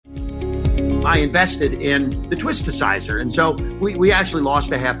I invested in the twisticizer. And so we actually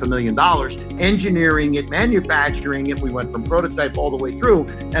lost $500,000 engineering it, manufacturing it. We went from prototype all the way through.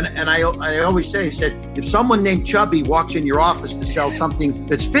 And I always say, if someone named Chubby walks in your office to sell something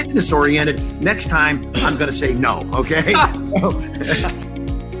that's fitness oriented, next time I'm going to say no. Okay.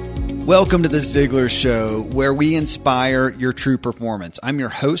 Welcome to the Ziglar Show, where we inspire your true performance. I'm your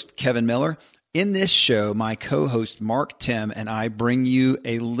host, Kevin Miller. In this show, my co-host Mark Tim and I bring you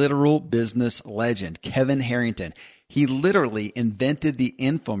a literal business legend, Kevin Harrington. He literally invented the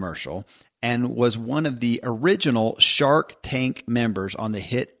infomercial and was one of the original Shark Tank members on the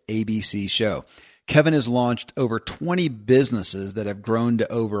hit ABC show. Kevin has launched over 20 businesses that have grown to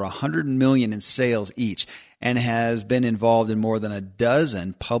over $100 million in sales each, and has been involved in more than a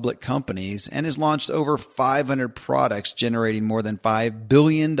dozen public companies, and has launched over 500 products, generating more than $5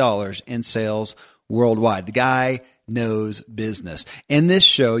 billion in sales worldwide. The guy knows business. In this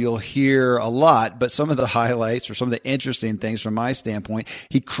show, you'll hear a lot, but some of the highlights or some of the interesting things from my standpoint,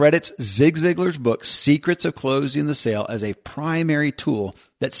 he credits Zig Ziglar's book, Secrets of Closing the Sale, as a primary tool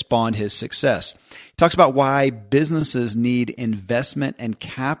that spawned his success. He talks about why businesses need investment and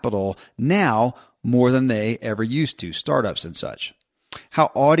capital now more than they ever used to, startups and such. How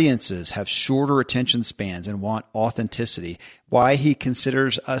audiences have shorter attention spans and want authenticity. Why he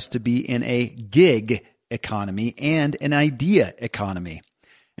considers us to be in a gig economy and an idea economy.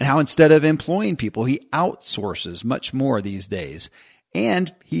 And how instead of employing people, he outsources much more these days.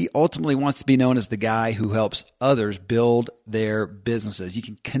 And he ultimately wants to be known as the guy who helps others build their businesses. You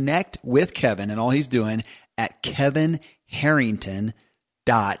can connect with Kevin and all he's doing at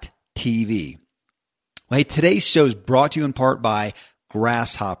kevinharrington.tv. Well, hey, today's show is brought to you in part by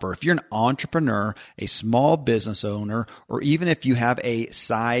Grasshopper. If you're an entrepreneur, a small business owner, or even if you have a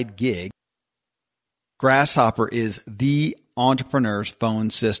side gig, Grasshopper is the entrepreneur's phone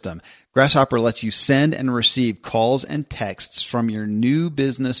system. Grasshopper lets you send and receive calls and texts from your new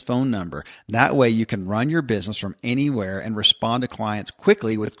business phone number. That way you can run your business from anywhere and respond to clients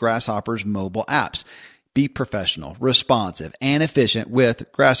quickly with Grasshopper's mobile apps. Be professional, responsive, and efficient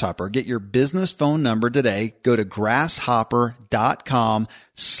with Grasshopper. Get your business phone number today. Go to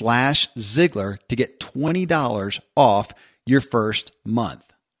grasshopper.com/Ziglar to get $20 off your first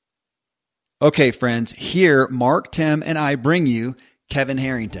month. Okay, friends, here Mark, Tim, and I bring you Kevin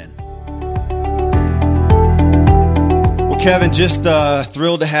Harrington. Well, Kevin, just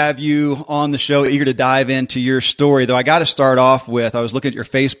thrilled to have you on the show, eager to dive into your story. Though I got to start off with, I was looking at your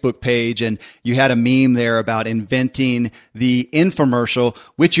Facebook page and you had a meme there about inventing the infomercial,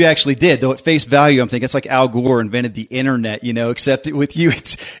 which you actually did. Though at face value, I'm thinking it's like Al Gore invented the internet, except with you,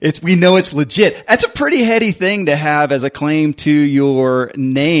 we know it's legit. That's a pretty heady thing to have as a claim to your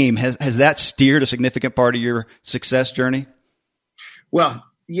name. Has that steered a significant part of your success journey? Well,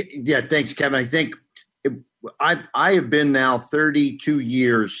 yeah, thanks, Kevin. I think I have been now 32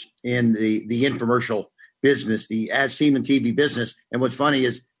 years in the infomercial business, the as seen on TV business. And what's funny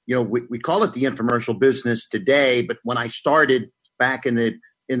is, we call it the infomercial business today, but when I started back in the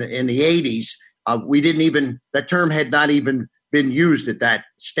 80s, that term had not even been used at that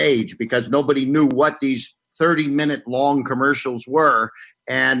stage because nobody knew what these 30-minute long commercials were.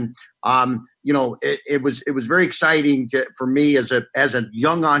 And it was very exciting for me as a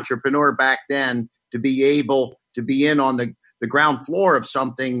young entrepreneur back then to be able to be in on the ground floor of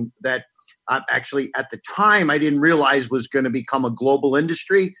something that actually at the time I didn't realize was going to become a global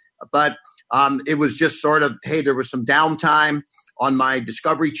industry. But it was just sort of, hey, there was some downtime on my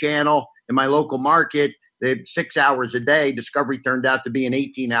Discovery Channel in my local market. They had 6 hours a day. Discovery turned out to be an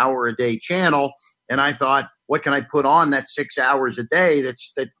 18-hour-a-day channel. And I thought, what can I put on that 6 hours a day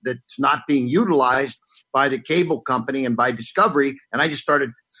that's not being utilized by the cable company and by Discovery? And I just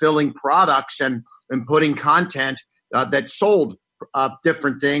started filling products and putting content that sold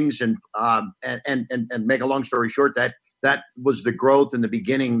different things. And make a long story short, that was the growth in the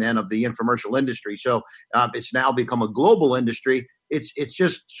beginning then of the infomercial industry. So it's now become a global industry. It's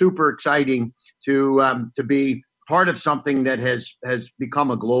just super exciting to be part of something that has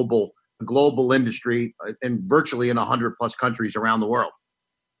become a global industry and virtually in 100 plus countries around the world.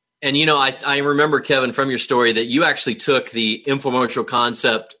 And, I remember, Kevin, from your story that you actually took the infomercial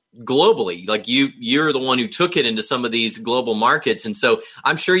concept globally. Like you're the one who took it into some of these global markets. And so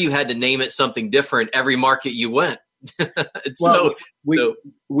I'm sure you had to name it something different every market you went. And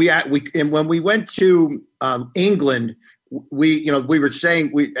when we went to England, we were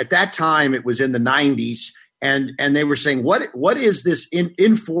saying at that time it was in the 90s. And they were saying, what is this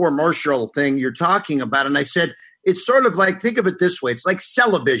infomercial thing you're talking about? And I said, it's sort of like, think of it this way. It's like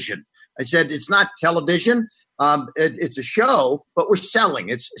television. I said, it's not television. It's a show, but we're selling.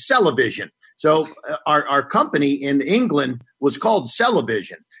 It's television. So our company in England was called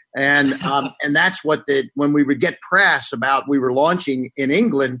Cellavision. And that's what when we would get press about we were launching in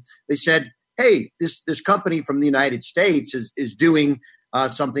England, they said, hey, this company from the United States is doing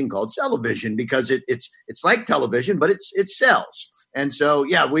something called Cellavision because it's like television, but it sells. And so,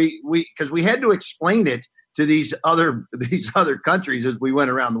 yeah, we because we had to explain it to these other countries as we went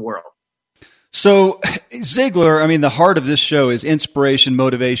around the world. So Ziglar, I mean, the heart of this show is inspiration,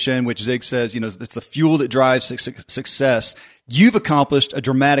 motivation, which Zig says, it's the fuel that drives success. You've accomplished a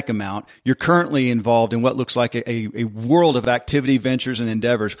dramatic amount. You're currently involved in what looks like a world of activity, ventures, and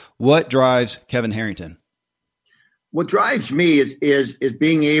endeavors. What drives Kevin Harrington? What drives me is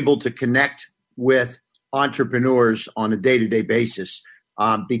being able to connect with entrepreneurs on a day-to-day basis.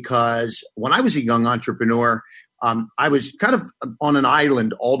 Because when I was a young entrepreneur, I was kind of on an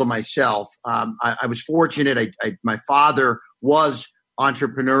island all to myself. I was fortunate. My father was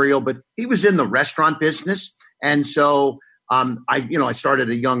entrepreneurial, but he was in the restaurant business. And so I started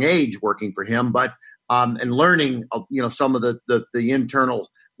at a young age working for him, but and learning, some of the internal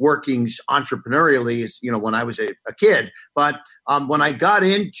workings entrepreneurially is, when I was a kid. But when I got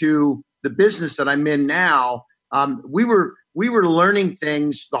into the business that I'm in now, we were learning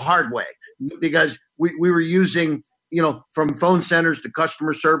things the hard way because we were using, from phone centers to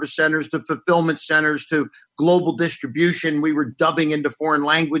customer service centers to fulfillment centers to global distribution. We were dubbing into foreign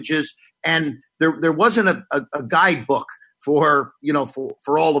languages, and there wasn't a guidebook for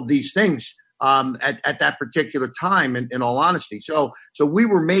all of these things at that particular time. In all honesty, so we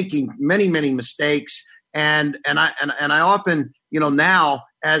were making many mistakes, and I often now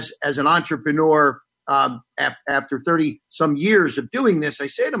as an entrepreneur. After 30 some years of doing this, I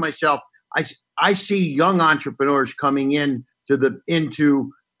say to myself, I see young entrepreneurs coming into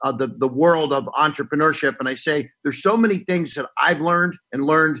the world of entrepreneurship, and I say there's so many things that I've learned in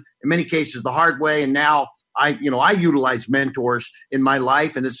many cases the hard way, and now I utilize mentors in my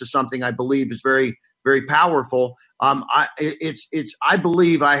life, and this is something I believe is very very powerful. I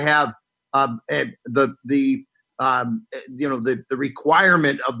believe I have the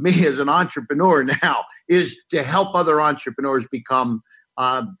requirement of me as an entrepreneur now is to help other entrepreneurs become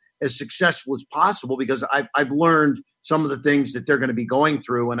as successful as possible because I've learned some of the things that they're going to be going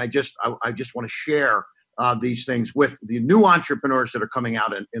through, and I just want to share these things with the new entrepreneurs that are coming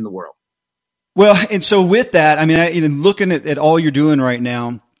out in the world. Well, and so with that, I mean, looking at all you're doing right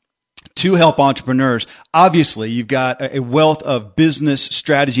now to help entrepreneurs, obviously you've got a wealth of business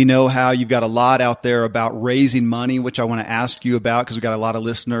strategy know-how. You've got a lot out there about raising money, which I want to ask you about because we've got a lot of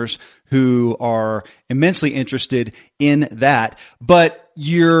listeners who are immensely interested in that. But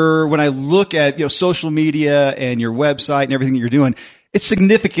when I look at social media and your website and everything that you're doing, it's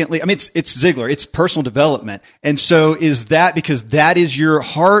significantly, it's Ziglar, it's personal development. And so is that because that is your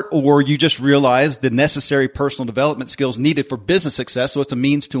heart, or you just realize the necessary personal development skills needed for business success, so it's a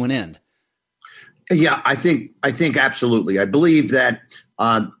means to an end? Yeah, I think absolutely. I believe that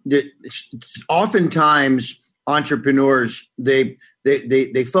oftentimes entrepreneurs, they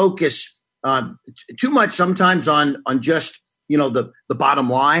focus too much sometimes on just, the bottom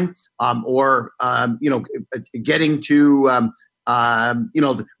line, or getting to,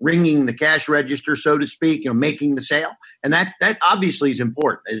 ringing the cash register, so to speak, making the sale. And that obviously is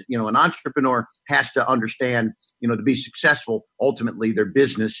important. An entrepreneur has to understand, to be successful, ultimately their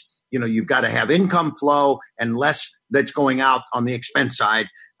business, you've got to have income flow and less that's going out on the expense side.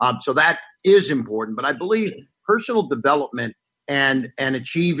 So that is important. But I believe personal development and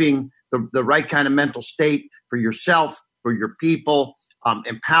achieving the right kind of mental state for yourself, for your people,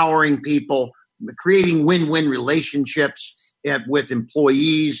 empowering people, creating win-win relationships with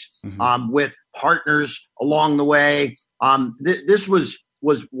employees, with partners along the way. This was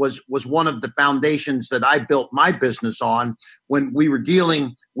one of the foundations that I built my business on when we were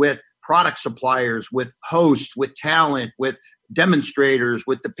dealing with product suppliers, with hosts, with talent, with demonstrators,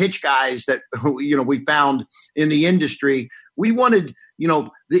 with the pitch guys that we found in the industry. We wanted,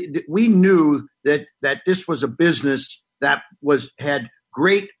 we knew that this was a business that had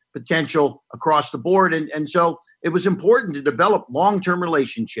great potential across the board, and so it was important to develop long-term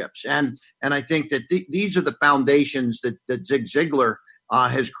relationships. And I think that these are the foundations that Zig Ziglar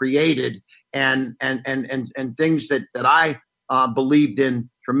has created, and things that I believed in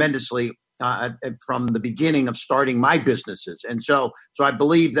tremendously from the beginning of starting my businesses. And so I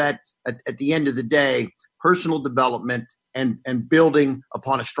believe that at the end of the day, personal development and building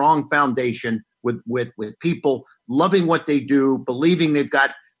upon a strong foundation with people loving what they do, believing they've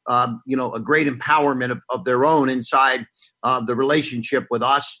got a great empowerment of their own inside the relationship with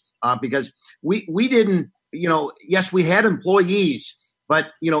us, because we didn't, yes, we had employees,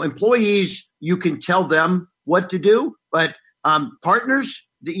 but employees you can tell them what to do, but partners,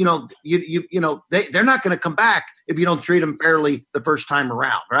 they're not going to come back if you don't treat them fairly the first time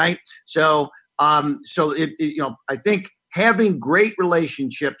around, right? So I think having great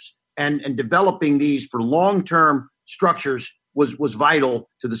relationships and developing these for long-term structures was vital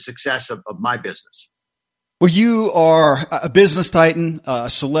to the success of my business. Well, you are a business titan, a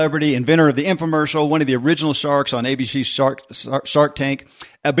celebrity, inventor of the infomercial, one of the original sharks on ABC's Shark Tank.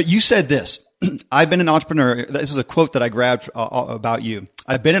 But you said this, I've been an entrepreneur. This is a quote that I grabbed about you.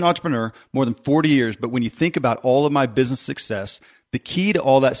 I've been an entrepreneur more than 40 years, but when you think about all of my business success, the key to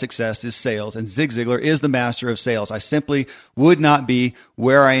all that success is sales, and Zig Ziglar is the master of sales. I simply would not be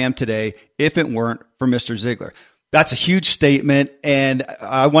where I am today if it weren't for Mr. Ziglar. That's a huge statement, and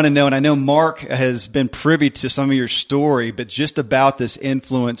I want to know, and I know Mark has been privy to some of your story, but just about this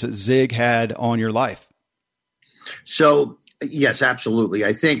influence that Zig had on your life. So, yes, absolutely.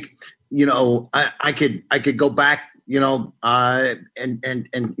 I think, I could go back, and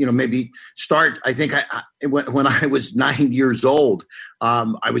maybe start. I think when I was 9 years old,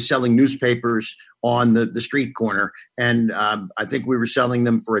 I was selling newspapers on the street corner, and I think we were selling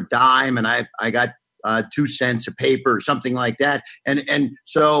them for a dime, and I got 2 cents a paper, something like that. And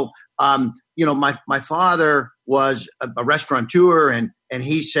so, my father was a restaurateur, and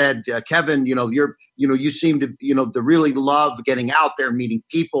he said, Kevin, you seem to really love getting out there, meeting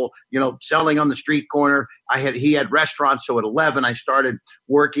people, selling on the street corner. He had restaurants. So at 11, I started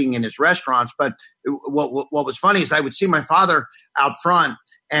working in his restaurants. But what was funny is I would see my father out front,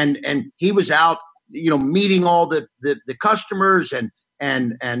 and he was out, meeting all the customers and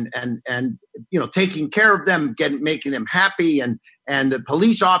taking care of them, making them happy, and the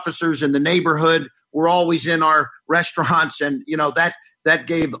police officers in the neighborhood were always in our restaurants, and that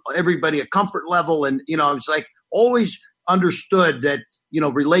gave everybody a comfort level, and I was like always understood that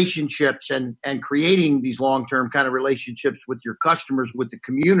relationships and creating these long-term kind of relationships with your customers, with the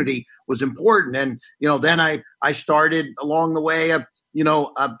community, was important. And then I started along the way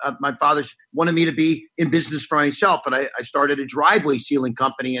my father wanted me to be in business for myself, and I started a driveway sealing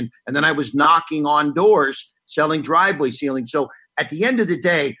company, and then I was knocking on doors selling driveway sealing. So at the end of the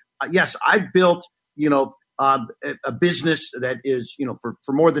day, yes, I've built a business that is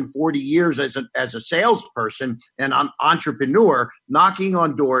for more than 40 years as a salesperson and an entrepreneur knocking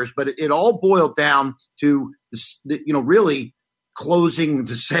on doors, but it all boiled down to really closing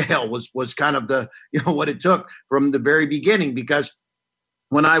the sale was kind of the what it took from the very beginning. Because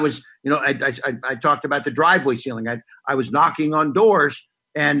when I was, I talked about the driveway sealing. I was knocking on doors,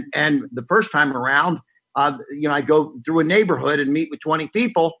 and the first time around, I go through a neighborhood and meet with 20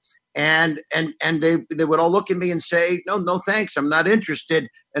 people, and they would all look at me and say, no, thanks, I'm not interested.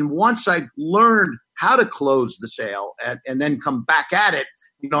 And once I learned how to close the sale and then come back at it,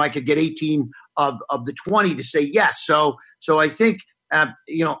 I could get 18 of the 20 to say yes. So I think,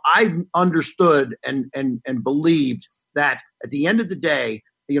 I understood and believed that at the end of the day,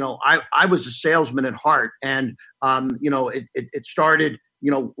 I was a salesman at heart, and it started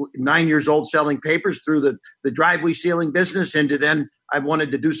 9 years old selling papers through the driveway sealing business, into then I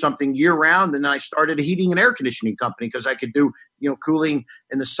wanted to do something year round, and I started a heating and air conditioning company because I could do cooling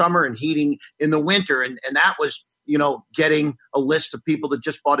in the summer and heating in the winter, and that was getting a list of people that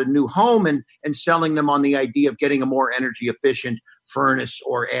just bought a new home and selling them on the idea of getting a more energy efficient furnace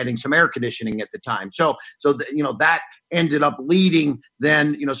or adding some air conditioning at the time. So that ended up leading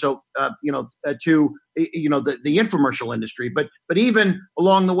then, to the infomercial industry. But even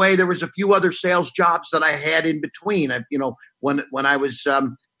along the way, there was a few other sales jobs that I had in between. When I was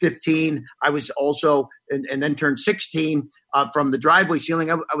 15, I was also, and then turned 16 from the driveway sealing.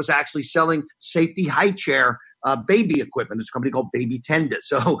 I was actually selling safety high chair baby equipment. It's a company called Baby Tenda.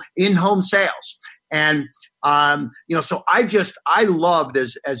 So in-home sales. And, so I loved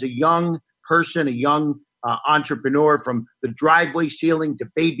as a young person, a young entrepreneur, from the driveway sealing to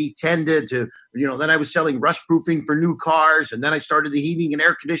Baby Tenda to, then I was selling rust proofing for new cars. And then I started the heating and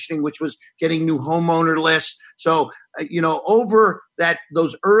air conditioning, which was getting new homeowner lists. So, over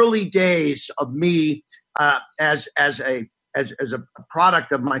those early days of me as a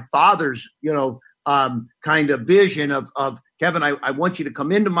product of my father's, kind of vision of Kevin, I want you to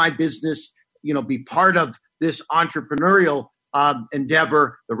come into my business, be part of this entrepreneurial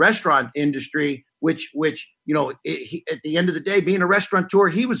endeavor, the restaurant industry, which at the end of the day, being a restaurateur,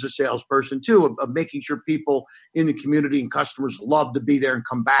 he was a salesperson too, of making sure people in the community and customers loved to be there and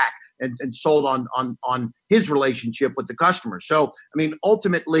come back, and sold on his relationship with the customer. So,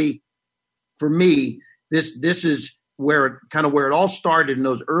 ultimately for me, this is where it all started in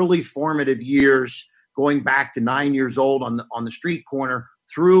those early formative years, going back to 9 years old on the street corner,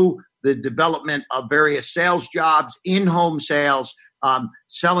 through the development of various sales jobs, in-home sales,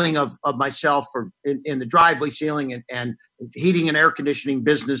 selling of myself in the driveway ceiling and heating and air conditioning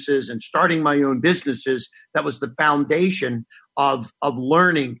businesses and starting my own businesses. That was the foundation of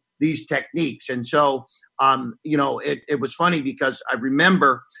learning these techniques. And so, it was funny because I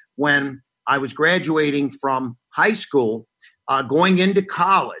remember when I was graduating from high school, going into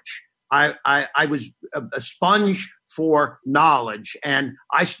college, I was a sponge for knowledge. And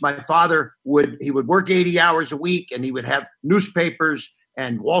my father would work 80 hours a week, and he would have newspapers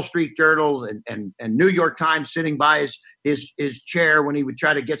and Wall Street Journal and New York Times sitting by his chair when he would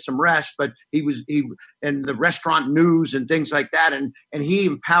try to get some rest. But he and the restaurant news and things like that. And he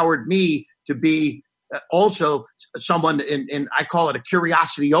empowered me to be also someone in I call it a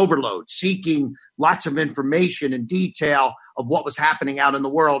curiosity overload, seeking lots of information and detail of what was happening out in the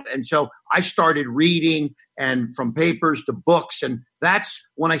world. And so I started reading, and from papers to books. And that's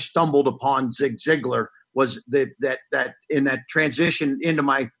when I stumbled upon Zig Ziglar, was that in that transition into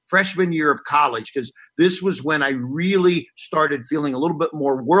my freshman year of college, because this was when I really started feeling a little bit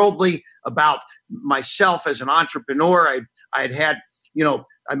more worldly about myself as an entrepreneur. I had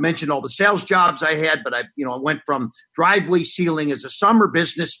I mentioned all the sales jobs I had, but I went from driveway sealing as a summer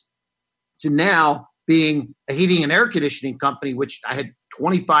business to now being a heating and air conditioning company, which I had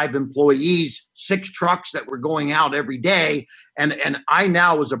 25 employees, 6 trucks that were going out every day. And I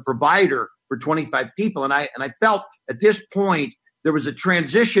now was a provider for 25 people. And I felt at this point, there was a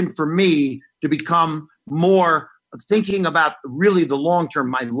transition for me to become more thinking about really the long term,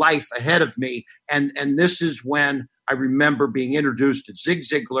 my life ahead of me. And this is when I remember being introduced to Zig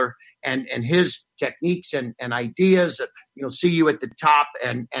Ziglar and his techniques and ideas that, see you at the top.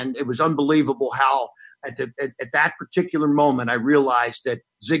 And it was unbelievable how at that particular moment, I realized that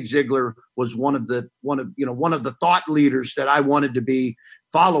Zig Ziglar was one of the thought leaders that I wanted to be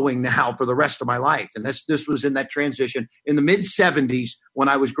following now for the rest of my life. And this was in that transition in the mid 70s when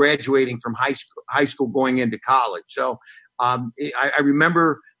I was graduating from high school going into college. So I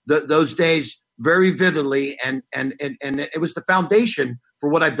remember those days very vividly, and it was the foundation for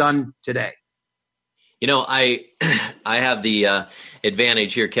what I've done today. I have the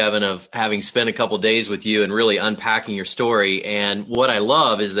advantage here, Kevin, of having spent a couple of days with you and really unpacking your story. And what I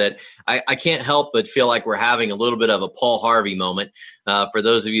love is that I can't help but feel like we're having a little bit of a Paul Harvey moment. For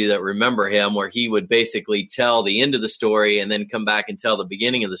those of you that remember him, where he would basically tell the end of the story and then come back and tell the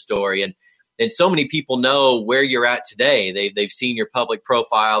beginning of the story. And so many people know where you're at today. They've seen your public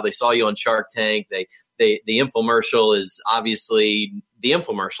profile. They saw you on Shark Tank. The infomercial is obviously the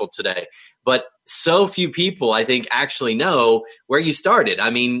infomercial today. But so few people, I think, actually know where you started.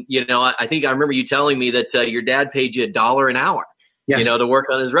 I mean, I think I remember you telling me that your dad paid you $1 an hour, yes, to work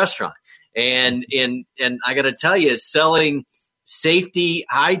on his restaurant. And I got to tell you, selling safety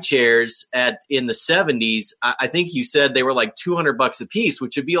high chairs in the 70s, I think you said they were like $200 a piece,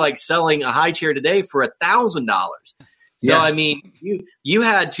 which would be like selling a high chair today for $1,000. So, yes. I mean, you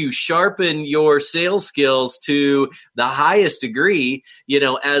had to sharpen your sales skills to the highest degree,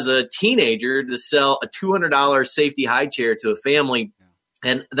 as a teenager to sell a $200 safety high chair to a family.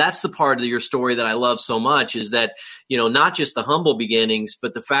 And that's the part of your story that I love so much, is that, not just the humble beginnings,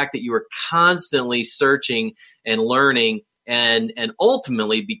 but the fact that you were constantly searching and learning and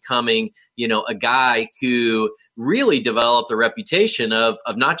ultimately becoming, a guy who really developed the reputation of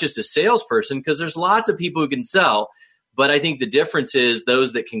not just a salesperson, because there's lots of people who can sell. But I think the difference is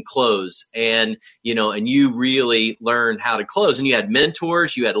those that can close, and you really learned how to close. And you had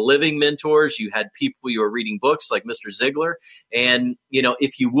mentors, you had living mentors, you had people you were reading books like Mr. Ziglar. And,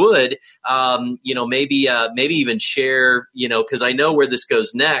 if you would, maybe even share, because I know where this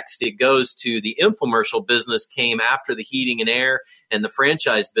goes next. It goes to the infomercial business came after the heating and air and the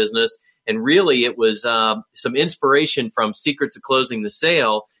franchise business. And really it was some inspiration from Secrets of Closing the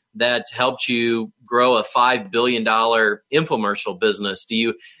Sale that helped you grow a $5 billion infomercial business.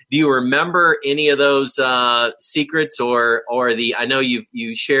 Do you remember any of those secrets or I know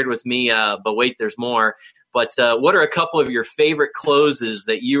you shared with me, but wait, there's more. But what are a couple of your favorite closes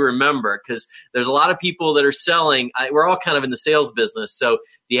that you remember? Because there's a lot of people that are selling. We're all kind of in the sales business. So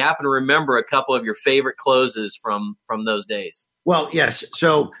do you happen to remember a couple of your favorite closes from those days? Well, yes.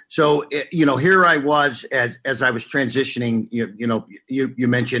 So here I was as I was transitioning. You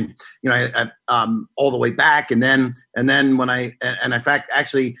mentioned, I, all the way back, and then when in fact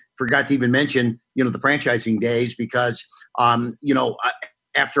actually forgot to even mention, the franchising days, because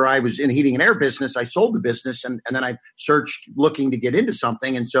after I was in the heating and air business, I sold the business, and then I searched looking to get into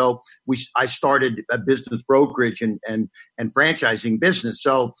something, and so I started a business brokerage and franchising business.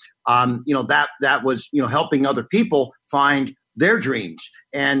 So that was helping other people find their dreams.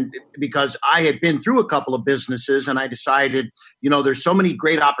 And because I had been through a couple of businesses and I decided, there's so many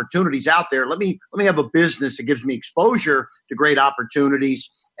great opportunities out there. Let me have a business that gives me exposure to great opportunities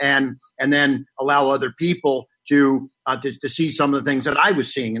and then allow other people to see some of the things that I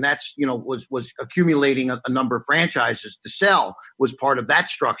was seeing. And that's, was accumulating a number of franchises to sell was part of that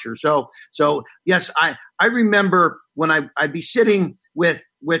structure. So yes, I remember when I'd be sitting with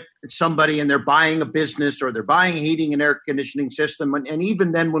somebody and they're buying a business or they're buying a heating and air conditioning system. And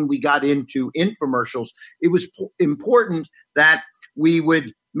even then when we got into infomercials, it was important that we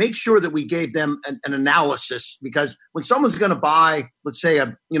would make sure that we gave them an analysis, because when someone's going to buy, let's say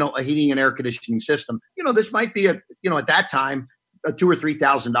a heating and air conditioning system, this might be at that time, a $2,000 or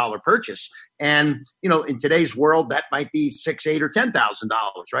 $3,000 purchase. And, in today's world, that might be $6,000, $8,000 or $10,000,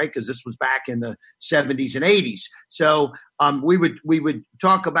 right? Because this was back in the 70s and 80s. So we would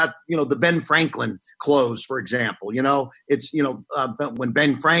talk about, the Ben Franklin close, for example. It's, when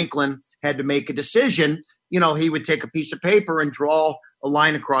Ben Franklin had to make a decision, he would take a piece of paper and draw a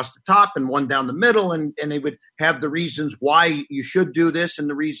line across the top and one down the middle, and they would have the reasons why you should do this and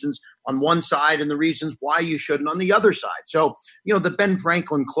the reasons on one side and the reasons why you shouldn't on the other side. So, the Ben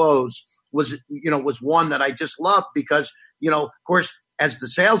Franklin close was one that I just loved because, of course, as the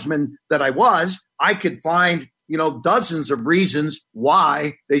salesman that I was, I could find, dozens of reasons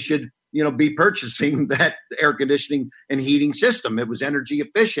why they should be purchasing that air conditioning and heating system. It was energy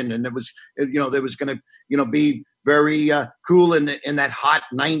efficient, and it was, there was going to, be very cool in that hot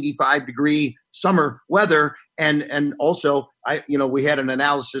 95-degree summer weather. And also, we had an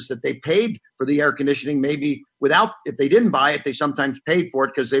analysis that they paid for the air conditioning, maybe if they didn't buy it, they sometimes paid for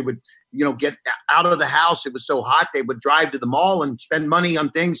it because they would, get out of the house. It was so hot. They would drive to the mall and spend money on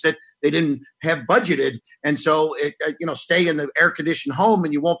things that they didn't have budgeted. And so, stay in the air-conditioned home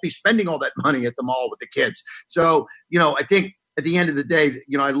and you won't be spending all that money at the mall with the kids. So, I think at the end of the day,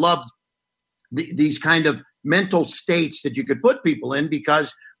 I loved these kind of mental states that you could put people in,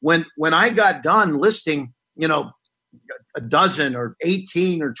 because when I got done listing, a dozen or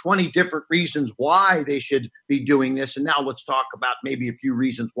 18 or 20 different reasons why they should be doing this, and now let's talk about maybe a few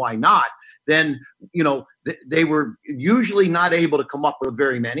reasons why not, then, they were usually not able to come up with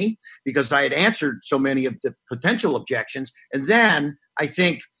very many because I had answered so many of the potential objections. And then I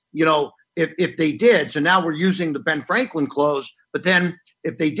think, if they did, so now we're using the Ben Franklin close, but then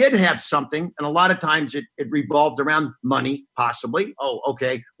if they did have something, and a lot of times it revolved around money, possibly. Oh,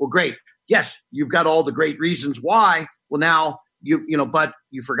 okay. Well, great. Yes, you've got all the great reasons why. Well, now but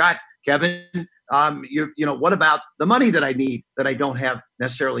you forgot, Kevin, what about the money that I need that I don't have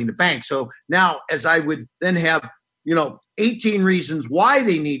necessarily in the bank? So now as I would then have, 18 reasons why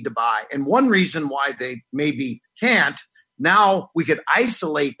they need to buy and one reason why they maybe can't, now we could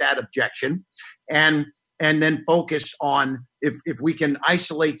isolate that objection and then focus on if we can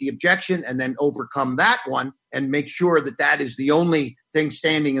isolate the objection and then overcome that one and make sure that that is the only thing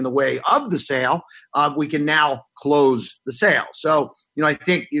standing in the way of the sale, we can now close the sale. So, I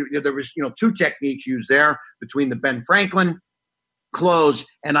think there was, two techniques used there between the Ben Franklin close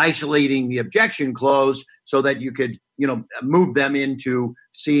and isolating the objection close so that you could, move them into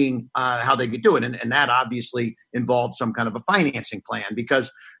seeing how they could do it. And that obviously involved some kind of a financing plan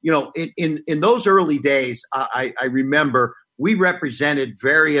because, in those early days, I remember we represented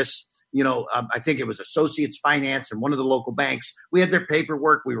various, I think it was Associates Finance and one of the local banks. We had their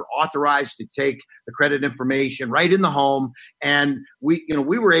paperwork. We were authorized to take the credit information right in the home. And we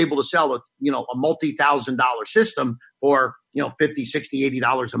were able to sell a multi-$1,000 system for, $50, $60,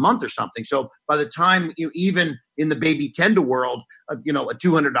 $80 a month or something. So by the time even in the baby tender world, a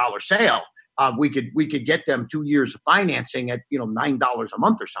 $200 sale, we could get them 2 years of financing at $9 a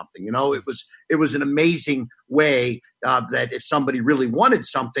month or something. It was an amazing way that if somebody really wanted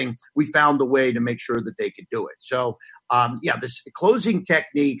something, we found a way to make sure that they could do it. So this closing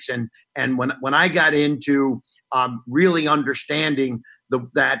techniques and when I got into really understanding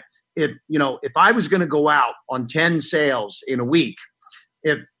that if I was going to go out on 10 sales in a week,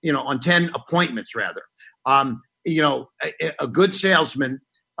 on 10 appointments rather, a good salesman.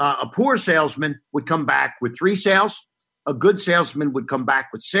 A poor salesman would come back with 3 sales. A good salesman would come back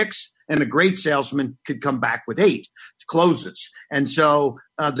with 6, and a great salesman could come back with 8 closes. And so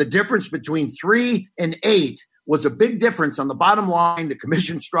the difference between 3 and 8 was a big difference on the bottom line, the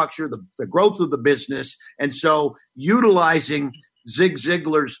commission structure, the growth of the business. And so utilizing Zig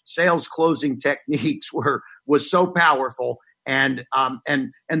Ziglar's sales closing techniques was so powerful. And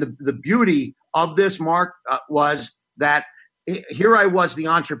the beauty of this, Mark, was that here I was, the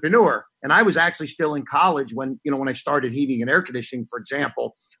entrepreneur, and I was actually still in college when I started heating and air conditioning, for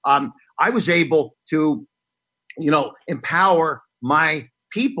example. I was able to empower my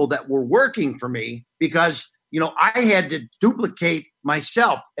people that were working for me, because, I had to duplicate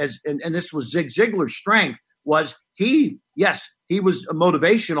myself and this was Zig Ziglar's strength. Was he was a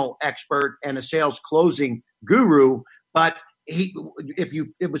motivational expert and a sales closing guru, but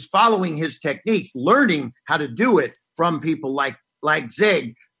it was following his techniques, learning how to do it from people like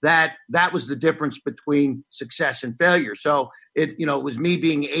Zig, that was the difference between success and failure. So it was me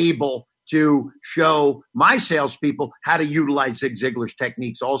being able to show my salespeople how to utilize Zig Ziglar's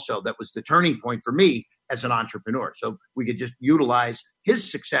techniques also. That was the turning point for me as an entrepreneur. So we could just utilize his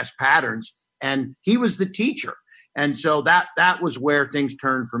success patterns, and he was the teacher. And so that was where things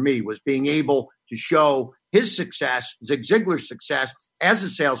turned for me, was being able to show his success, Zig Ziglar's success as a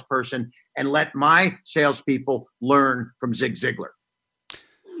salesperson, and let my salespeople learn from Zig Ziglar.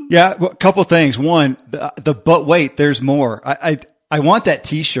 Yeah, well, a couple things. One, but wait, there's more. I want that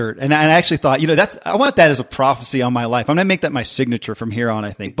T-shirt, and I actually thought, I want that as a prophecy on my life. I'm going to make that my signature from here on,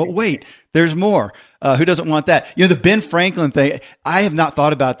 I think. But wait, there's more. Who doesn't want that? The Ben Franklin thing. I have not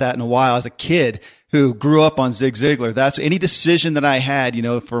thought about that in a while. As a kid who grew up on Zig Ziglar, that's any decision that I had,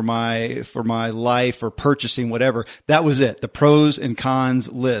 for my life or purchasing whatever. That was it. The pros and cons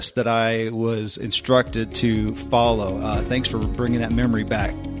list that I was instructed to follow. Thanks for bringing that memory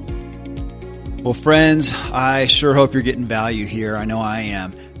back. Well, friends, I sure hope you're getting value here. I know I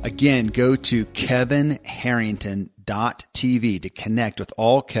am. Again, go to kevinharrington.tv to connect with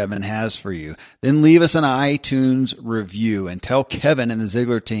all Kevin has for you. Then leave us an iTunes review and tell Kevin and the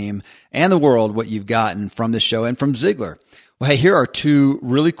Ziglar team and the world what you've gotten from this show and from Ziglar. Well, hey, here are two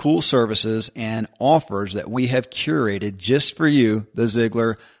really cool services and offers that we have curated just for you, the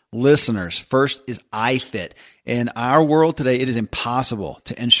Ziglar listeners. First is iFit. In our world today, it is impossible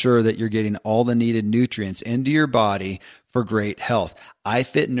to ensure that you're getting all the needed nutrients into your body for great health.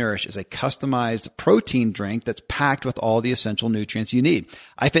 iFit Nourish is a customized protein drink that's packed with all the essential nutrients you need.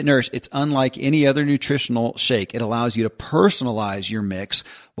 iFit Nourish, it's unlike any other nutritional shake. It allows you to personalize your mix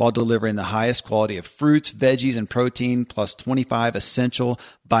while delivering the highest quality of fruits, veggies, and protein, plus 25 essential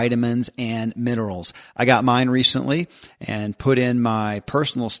vitamins and minerals. I got mine recently and put in my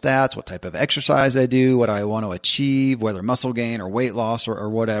personal stats, what type of exercise I do, what I want to achieve, whether muscle gain or weight loss or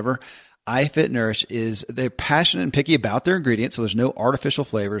whatever. iFit Nourish they're passionate and picky about their ingredients, so there's no artificial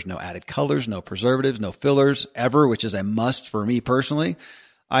flavors, no added colors, no preservatives, no fillers ever, which is a must for me personally.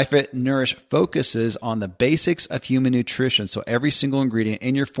 iFit Nourish focuses on the basics of human nutrition, so every single ingredient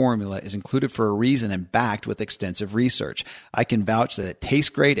in your formula is included for a reason and backed with extensive research. I can vouch that it tastes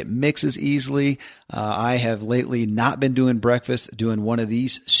great, it mixes easily. I have lately not been doing breakfast, doing one of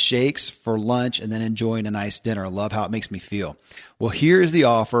these shakes for lunch and then enjoying a nice dinner. I love how it makes me feel. Well, here's the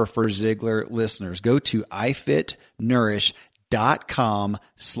offer for Ziglar listeners. Go to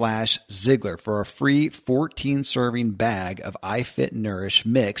ifitnourish.com/Ziglar for a free 14-serving bag of iFit Nourish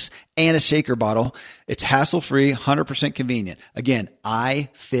mix and a shaker bottle. It's hassle-free, 100% convenient. Again,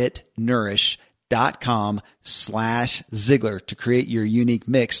 ifitnourish.com/Ziglar to create your unique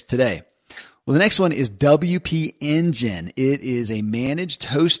mix today. Well, the next one is WP Engine. It is a managed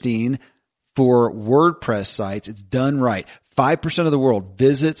hosting for WordPress sites. It's done right. 5% of the world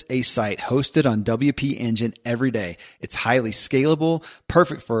visits a site hosted on WP Engine every day. It's highly scalable,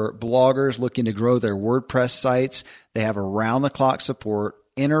 perfect for bloggers looking to grow their WordPress sites. They have around-the-clock support,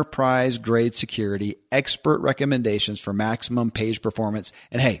 enterprise-grade security, expert recommendations for maximum page performance.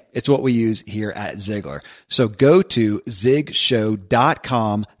 And hey, it's what we use here at Ziglar. So go to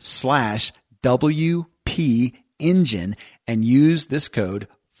zigshow.com/WP Engine and use this code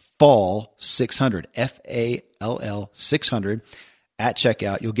FALL600, FALL 600 at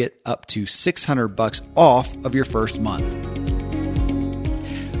checkout. You'll get up to $600 off of your first month.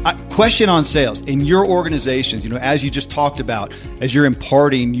 Question on sales in your organizations, as you just talked about, as you're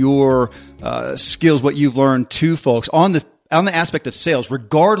imparting your skills, what you've learned to folks on the aspect of sales,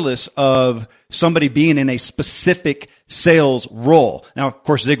 regardless of somebody being in a specific sales role. Now, of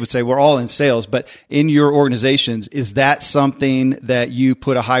course, Zig would say we're all in sales, but in your organizations, is that something that you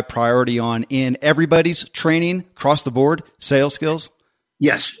put a high priority on in everybody's training across the board, sales skills?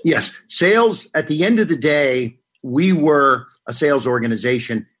 Yes. Sales, at the end of the day, we were a sales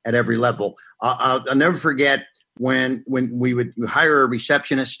organization at every level. I'll never forget when we would hire a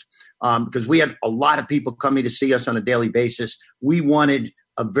receptionist, because we had a lot of people coming to see us on a daily basis. We wanted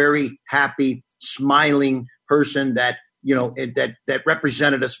a very happy, smiling person that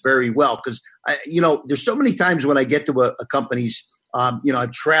represented us very well. Because there's so many times when I get to a company's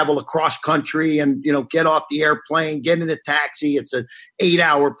I'd travel across country and, get off the airplane, get in a taxi. It's an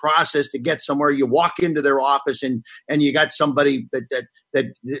 8-hour process to get somewhere. You walk into their office and you got somebody that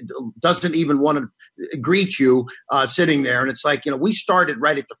doesn't even want to greet you sitting there. And it's like, we started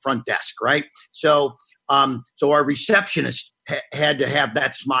right at the front desk, right? So our receptionist had to have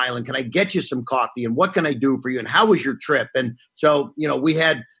that smile and can I get you some coffee and what can I do for you and how was your trip? And so, we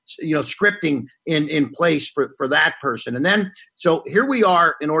had, scripting in place for that person. And then, so here we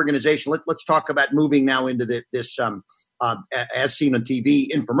are in organization. Let's talk about moving now into this as seen on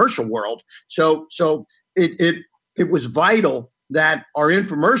TV infomercial world. So it was vital that our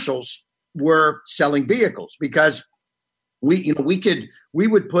infomercials were selling vehicles because we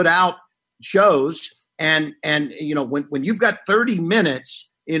would put out shows and when you've got 30 minutes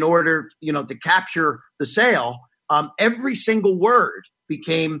in order, to capture the sale, every single word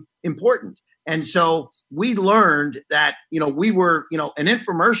became important. And so we learned that, we were, an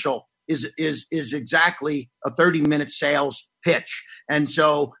infomercial is exactly a 30-minute sales pitch. And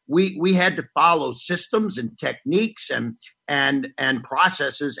so we had to follow systems and techniques and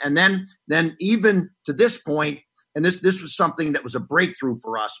processes. And then even to this point, and this was something that was a breakthrough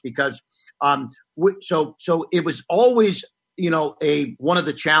for us because so it was always, one of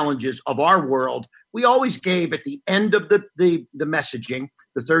the challenges of our world. We always gave at the end of the messaging,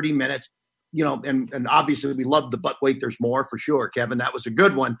 the 30 minutes, and obviously we loved the but wait, there's more for sure, Kevin. That was a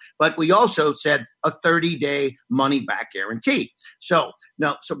good one. But we also said a 30-day money back guarantee. So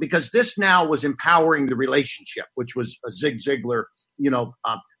because this now was empowering the relationship, which was a Zig Ziglar,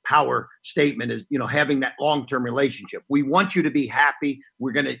 power statement is, having that long-term relationship. We want you to be happy.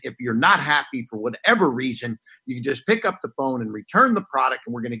 If you're not happy for whatever reason, you can just pick up the phone and return the product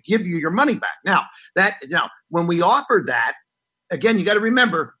and we're going to give you your money back. Now when we offered that, again, you got to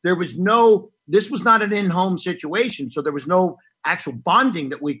remember this was not an in-home situation. So there was no actual bonding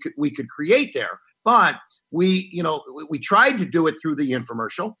that we could create there, but we tried to do it through the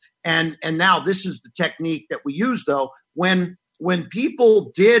infomercial. And now this is the technique that we use though, when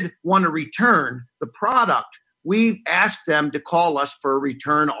people did want to return the product, we asked them to call us for a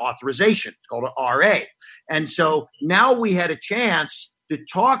return authorization. It's called an RA. And so now we had a chance to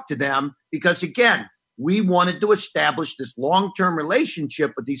talk to them because, again, we wanted to establish this long-term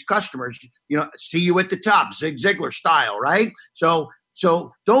relationship with these customers, see you at the top, Zig Ziglar style, right? So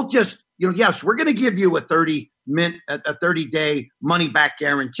don't just, yes, we're going to give you a 30-day money-back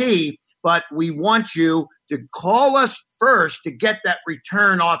guarantee, but we want you to call us first to get that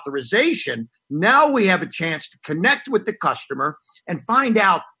return authorization. Now we have a chance to connect with the customer and find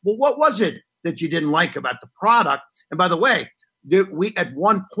out, well, what was it that you didn't like about the product? And by the way, we at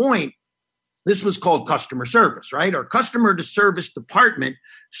one point, this was called customer service, right? Our customer service department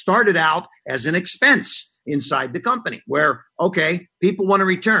started out as an expense inside the company where, okay, people want to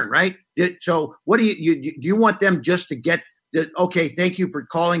return, right? So what do you want them just to get okay, thank you for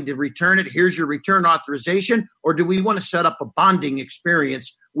calling to return it. Here's your return authorization. Or do we want to set up a bonding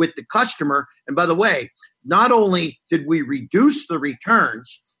experience with the customer? And by the way, not only did we reduce the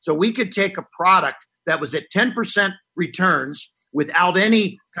returns, so we could take a product that was at 10% returns without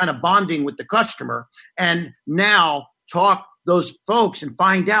any kind of bonding with the customer and now talk those folks and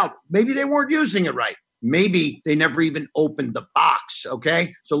find out maybe they weren't using it right. Maybe they never even opened the box.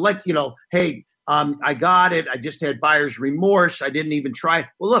 Okay. So hey, I got it. I just had buyer's remorse. I didn't even try.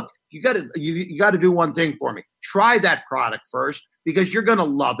 Well, look, you got to do one thing for me. Try that product first because you're going to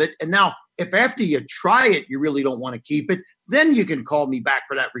love it. And now if after you try it, you really don't want to keep it, then you can call me back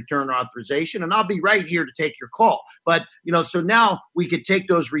for that return authorization and I'll be right here to take your call. But, so now we could take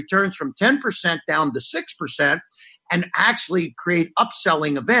those returns from 10% down to 6% and actually create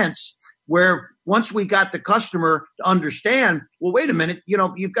upselling events where once we got the customer to understand, well, wait a minute,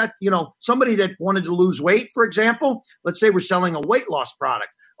 you've got, somebody that wanted to lose weight, for example, let's say we're selling a weight loss product.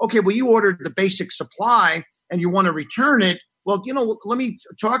 Okay, well, you ordered the basic supply and you want to return it. Well, let me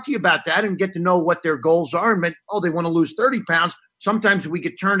talk to you about that and get to know what their goals are. And they want to lose 30 pounds. Sometimes we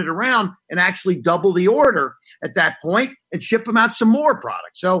could turn it around and actually double the order at that point and ship them out some more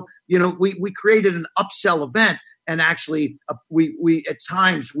products. So, we created an upsell event. And actually, we at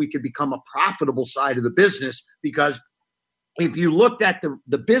times we could become a profitable side of the business because if you looked at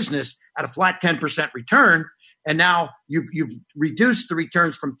the business at a flat 10% return, and now you've reduced the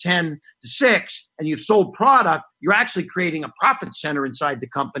returns from 10 to 6, and you've sold product, you're actually creating a profit center inside the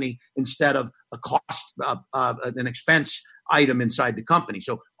company instead of a cost, an expense item inside the company.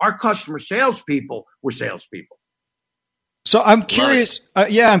 So our customer salespeople were salespeople. So I'm curious.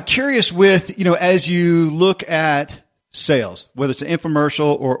 I'm curious with, as you look at sales, whether it's an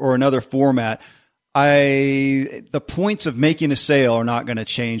infomercial or another format, the points of making a sale are not going to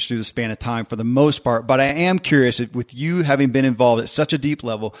change through the span of time for the most part. But I am curious, with you having been involved at such a deep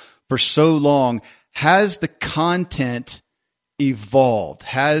level for so long, has the content evolved?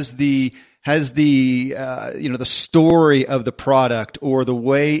 Has the the story of the product or the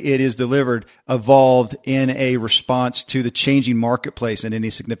way it is delivered evolved in a response to the changing marketplace in any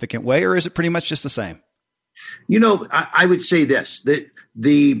significant way, or is it pretty much just the same? I would say this, that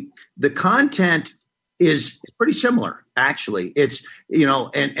the content is pretty similar, actually. It's,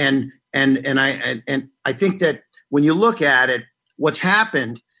 and I think that when you look at it, what's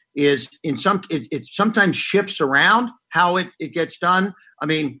happened is it sometimes shifts around how it gets done. I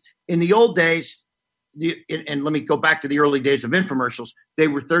mean, in the old days, and let me go back to the early days of infomercials, they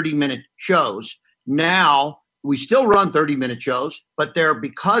were 30-minute shows. Now we still run 30-minute shows, but they're,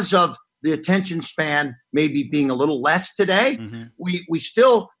 because of the attention span maybe being a little less today, we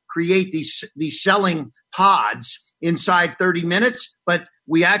still create these selling pods inside 30 minutes, but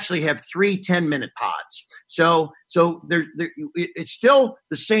we actually have 3 10-minute pods. So it's still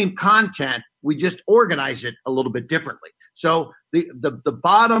the same content. We just organize it a little bit differently. So the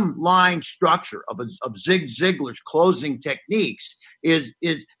bottom line structure of Zig Ziglar's closing techniques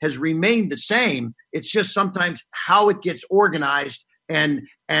has remained the same. It's just sometimes how it gets organized and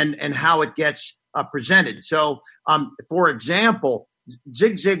how it gets presented. So, for example,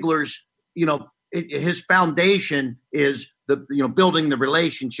 Zig Ziglar's, his foundation is building the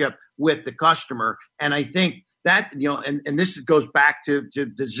relationship with the customer. And I think that, and this goes back to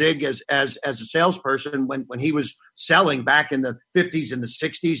Zig as a salesperson when he was selling back in the 50s and the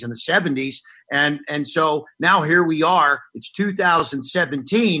 60s and the 70s. And so now here we are, it's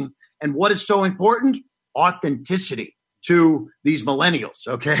 2017. And what is so important? Authenticity to these millennials.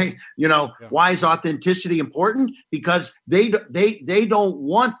 Okay. Why is authenticity important? Because they don't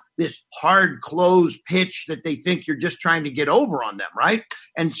want this hard close pitch that they think you're just trying to get over on them. Right.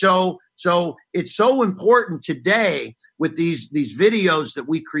 And so it's so important today with these videos that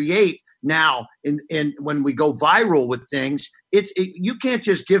we create now in when we go viral with things, you can't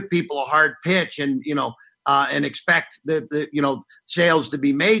just give people a hard pitch and expect the sales to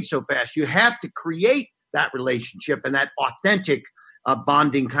be made so fast. You have to create that relationship and that authentic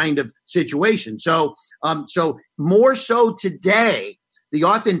bonding kind of situation. So more so today, the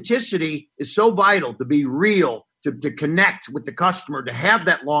authenticity is so vital to be real, to connect with the customer, to have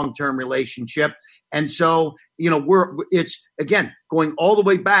that long-term relationship. And so, it's again, going all the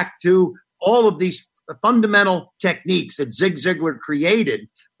way back to all of these fundamental techniques that Zig Ziglar created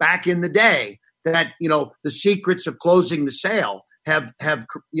back in the day that, the secrets of closing the sale have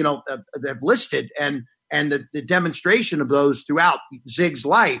listed and the demonstration of those throughout Zig's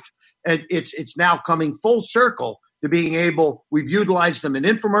life. It's now coming full circle to being able, we've utilized them in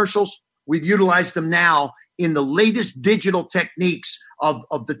infomercials. We've utilized them now in the latest digital techniques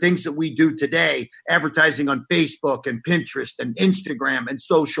of the things that we do today, advertising on Facebook and Pinterest and Instagram and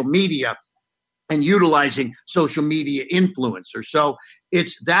social media, and utilizing social media influencers. So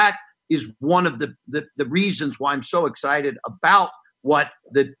that is one of the reasons why I'm so excited about what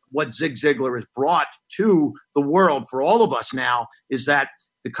Zig Ziglar has brought to the world for all of us now, is that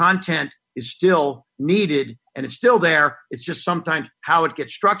the content is still needed and it's still there. It's just sometimes how it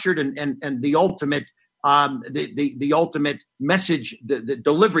gets structured and the ultimate the ultimate message, the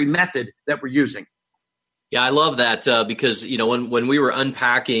delivery method that we're using. Yeah, I love that because, when we were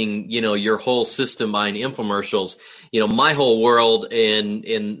unpacking, your whole system behind infomercials, my whole world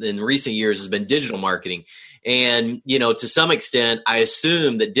in recent years has been digital marketing. And, to some extent, I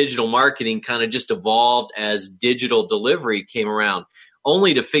assume that digital marketing kind of just evolved as digital delivery came around,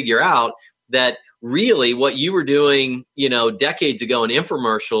 only to figure out that really what you were doing, decades ago in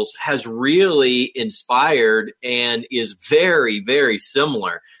infomercials has really inspired and is very, very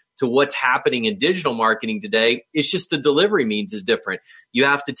similar to what's happening in digital marketing today. It's just the delivery means is different. You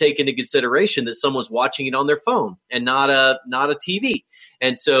have to take into consideration that someone's watching it on their phone and not a TV.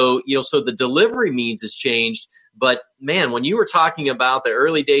 And so, so the delivery means has changed. But man, when you were talking about the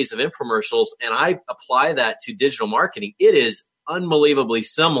early days of infomercials and I apply that to digital marketing, it is unbelievably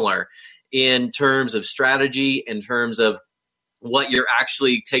similar in terms of strategy, in terms of what you're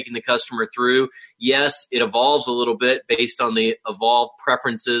actually taking the customer through. Yes, it evolves a little bit based on the evolved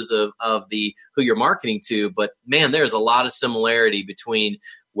preferences of the who you're marketing to, but man, there's a lot of similarity between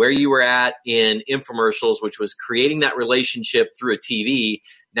where you were at in infomercials, which was creating that relationship through a TV.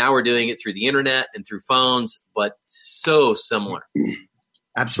 Now we're doing it through the internet and through phones, but so similar.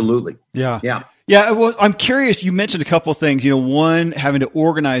 Absolutely. Yeah. Well, I'm curious. You mentioned a couple of things. One, having to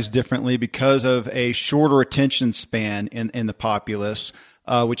organize differently because of a shorter attention span in the populace.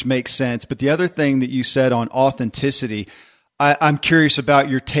 which makes sense. But the other thing that you said on authenticity, I'm curious about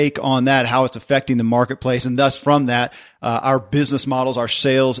your take on that, how it's affecting the marketplace, and thus from that, our business models, our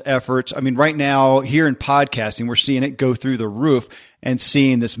sales efforts. I mean, right now here in podcasting, we're seeing it go through the roof and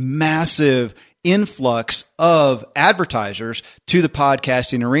seeing this massive influx of advertisers to the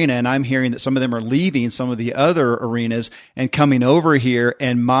podcasting arena. And I'm hearing that some of them are leaving some of the other arenas and coming over here.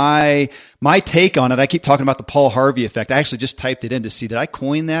 And my take on it, I keep talking about the Paul Harvey effect. I actually just typed it in to see, did I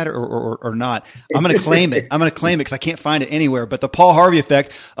coin that or not? I'm going to claim it. I'm going to claim it because I can't find it anywhere. But the Paul Harvey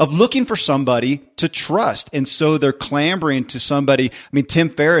effect of looking for somebody to trust. And so they're clamoring to somebody. I mean, Tim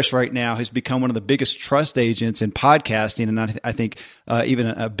Ferriss right now has become one of the biggest trust agents in podcasting. And I think even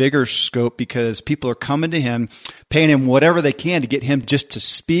a bigger scope, because people are coming to him, paying him whatever they can to get him just to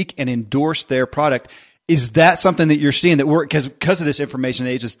speak and endorse their product. Is that something that you're seeing, that we're, because of this information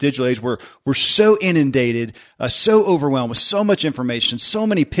age, this digital age, we're so inundated, so overwhelmed with so much information, so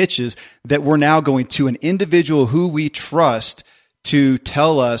many pitches, that we're now going to an individual who we trust to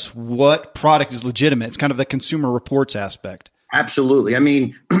tell us what product is legitimate? It's kind of the Consumer Reports aspect. Absolutely. I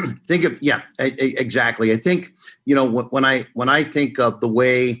mean, exactly. I think, when I think of the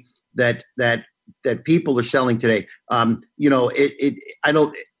way that people are selling today, I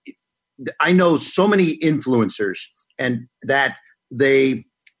know so many influencers, and that they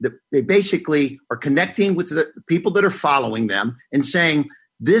basically are connecting with the people that are following them and saying,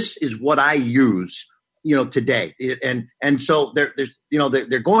 this is what I use, today. And so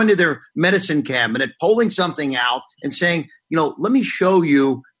they're going to their medicine cabinet, pulling something out and saying, let me show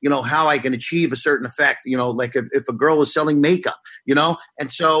you, how I can achieve a certain effect, like if a girl is selling makeup, and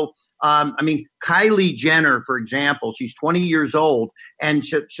so, Kylie Jenner, for example, she's 20 years old, and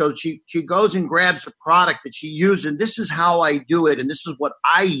so she goes and grabs a product that she uses, and this is how I do it, and this is what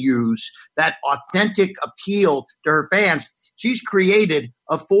I use, that authentic appeal to her fans. She's created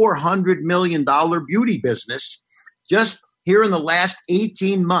a $400 million beauty business just here in the last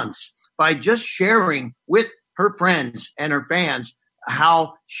 18 months by just sharing with her friends and her fans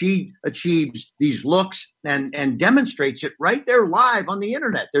how she achieves these looks and demonstrates it right there live on the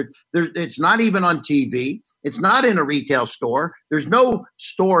internet. It's not even on TV. It's not in a retail store. There's no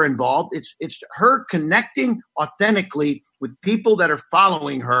store involved. It's her connecting authentically with people that are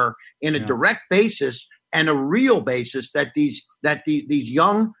following her in a direct basis and a real basis that these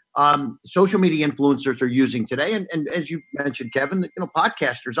young social media influencers are using today. And as you mentioned, Kevin,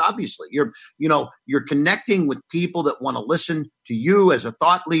 podcasters, obviously you're connecting with people that want to listen to you as a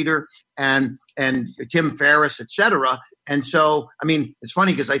thought leader, and Tim Ferriss, et cetera. And so, it's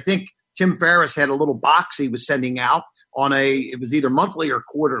funny because I think Tim Ferriss had a little box he was sending out it was either monthly or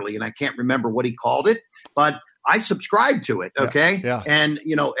quarterly, and I can't remember what he called it, but I subscribed to it. Okay. Yeah. And,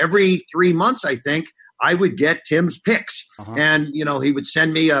 every 3 months, I think, I would get Tim's picks, and he would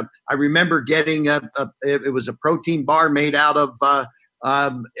send me I remember getting it was a protein bar made out of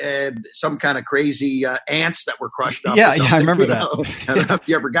some kind of crazy ants that were crushed up. Yeah, I remember that. I don't know if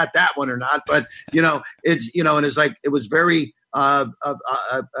you ever got that one or not, but it's and it's like it was very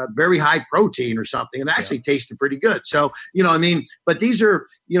very high protein or something, and it actually tasted pretty good. So but these are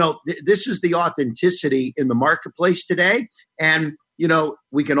this is the authenticity in the marketplace today, and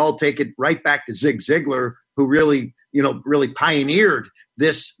we can all take it right back to Zig Ziglar, who really pioneered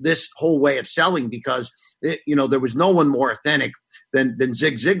this whole way of selling, because there was no one more authentic than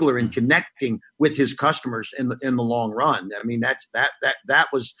Zig Ziglar in connecting with his customers in the long run. That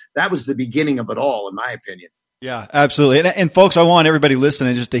was the beginning of it all, in my opinion. Yeah, absolutely. And folks, I want everybody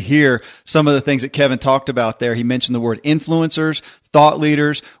listening just to hear some of the things that Kevin talked about there. He mentioned the word influencers, thought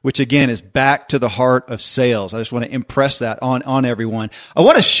leaders, which again is back to the heart of sales. I just want to impress that on everyone. I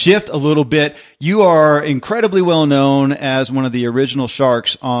want to shift a little bit. You are incredibly well known as one of the original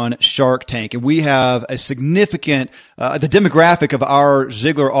sharks on Shark Tank, and we have a significant, the demographic of our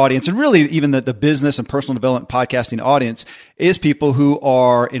Ziglar audience, and really even the business and personal development podcasting audience, is people who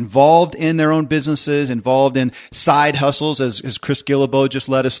are involved in their own businesses, involved in side hustles, as Chris Gillibo just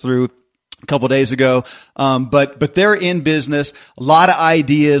led us through a couple of days ago. But they're in business, a lot of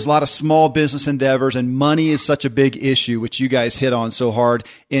ideas, a lot of small business endeavors, and money is such a big issue, which you guys hit on so hard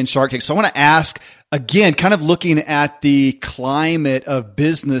in Shark Tank. So I want to ask again, kind of looking at the climate of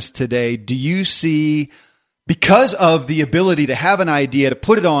business today, do you see, because of the ability to have an idea, to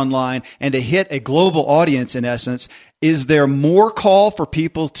put it online and to hit a global audience, in essence, is there more call for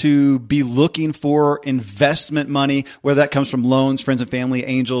people to be looking for investment money, whether that comes from loans, friends and family,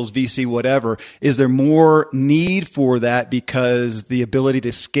 angels, VC, whatever? Is there more need for that because the ability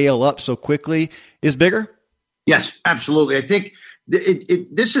to scale up so quickly is bigger? Yes, absolutely. I think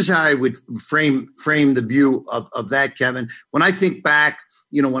this is how I would frame the view of that, Kevin. When I think back,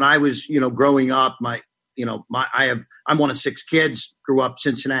 when I was, growing up, I'm one of 6 kids, grew up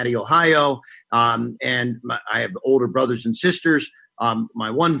Cincinnati, Ohio. And I have older brothers and sisters. My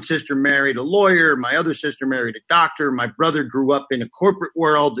one sister married a lawyer. My other sister married a doctor. My brother grew up in a corporate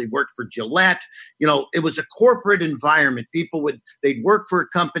world. They worked for Gillette. It was a corporate environment. They'd work for a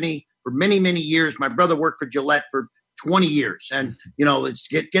company for many, many years. My brother worked for Gillette for 20 years, and it's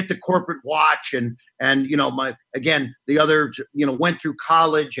get the corporate watch, and the others went through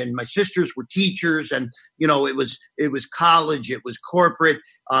college, and my sisters were teachers, and it was college, it was corporate,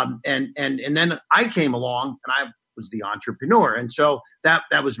 and then I came along and I was the entrepreneur, and so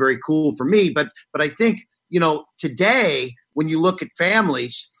that was very cool for me. But I think today when you look at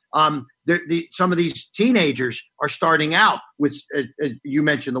families, some of these teenagers are starting out with, you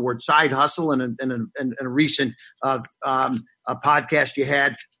mentioned the word side hustle in a recent a podcast you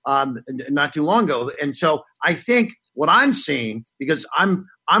had not too long ago. And so I think what I'm seeing, because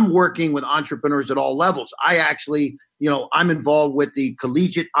I'm working with entrepreneurs at all levels. I actually, I'm involved with the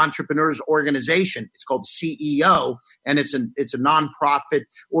Collegiate Entrepreneurs Organization. It's called CEO, and it's a nonprofit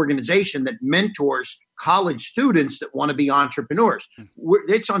organization that mentors college students that want to be entrepreneurs.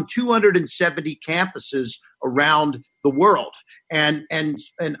 It's on 270 campuses around the world, and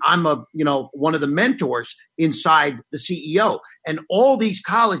I'm one of the mentors inside the CEO. And all these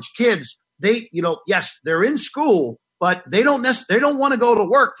college kids, yes, they're in school, but they don't want to go to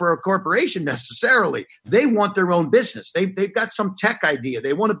work for a corporation necessarily. They want their own business. They've got some tech idea.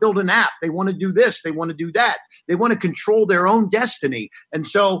 They want to build an app. They want to do this. They want to do that. They want to control their own destiny. And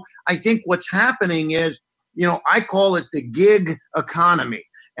so I think what's happening is, I call it the gig economy,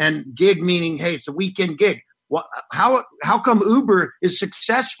 and gig meaning, hey, it's a weekend gig. Well, how come Uber is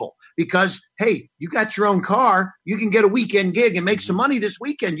successful? Because, hey, you got your own car, you can get a weekend gig and make some money this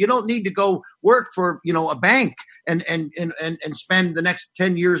weekend. You don't need to go work for, a bank and spend the next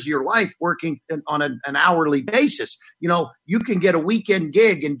 10 years of your life working on an hourly basis. You can get a weekend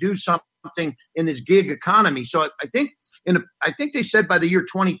gig and do something in this gig economy. So I think they said by the year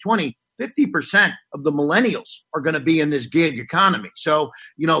 2020, 50% of the millennials are going to be in this gig economy. So,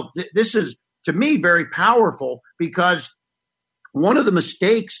 this is, to me, very powerful, because one of the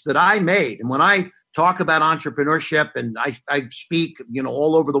mistakes that I made, and when I talk about entrepreneurship and I speak,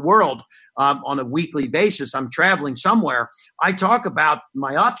 all over the world on a weekly basis, I'm traveling somewhere, I talk about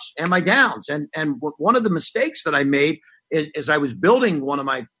my ups and my downs. And one of the mistakes that I made as I was building one of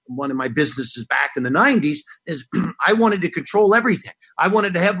my businesses back in the 90s is I wanted to control everything. I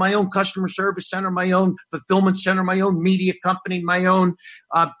wanted to have my own customer service center, my own fulfillment center, my own media company, my own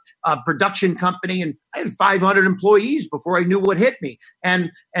production company, and I had 500 employees before I knew what hit me.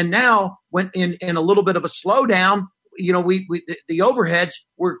 And now, when in a little bit of a slowdown, the overheads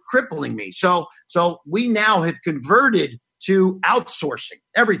were crippling me. So we now have converted to outsourcing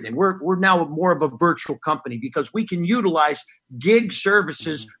everything. We're now more of a virtual company, because we can utilize gig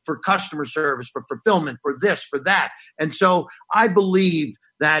services for customer service, for fulfillment, for this, for that. And so I believe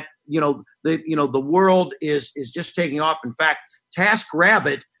that the world is just taking off. In fact,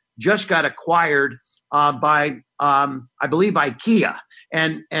 TaskRabbit just got acquired by I believe IKEA,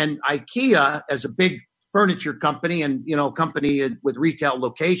 and IKEA, as a big furniture company and company with retail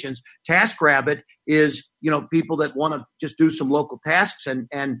locations, TaskRabbit is people that want to just do some local tasks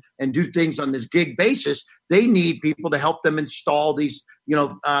and do things on this gig basis. They need people to help them install these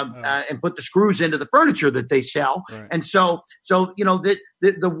and put the screws into the furniture that they sell. Right. And so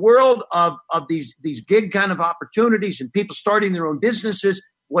the world of these gig kind of opportunities and people starting their own businesses,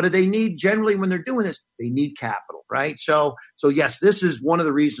 what do they need generally when they're doing this? They need capital, right? So yes, this is one of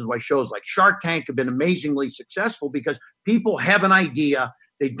the reasons why shows like Shark Tank have been amazingly successful, because people have an idea.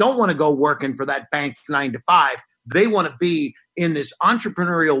 They don't want to go working for that bank 9 to 5. They want to be in this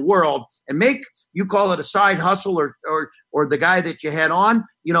entrepreneurial world and make, you call it a side hustle or the guy that you had on,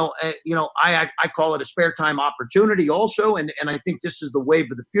 I call it a spare time opportunity also. And I think this is the wave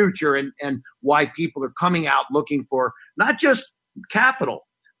of the future, and why people are coming out looking for not just capital,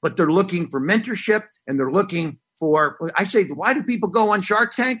 but they're looking for mentorship, and they're looking for, I say, why do people go on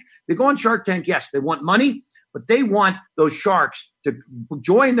Shark Tank? They go on Shark Tank, yes, they want money, but they want those sharks to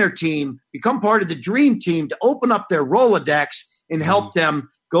join their team, become part of the dream team, to open up their Rolodex and help them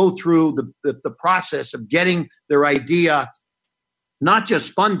go through the process of getting their idea not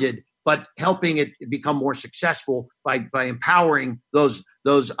just funded, but helping it become more successful by empowering those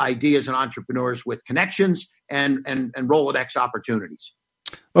ideas and entrepreneurs with connections and Rolodex opportunities.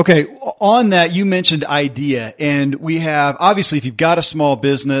 Okay. On that, you mentioned idea, and we have, obviously, if you've got a small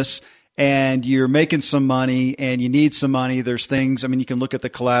business and you're making some money and you need some money, there's things, I mean, you can look at the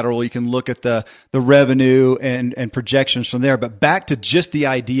collateral, you can look at the revenue and projections from there. But back to just the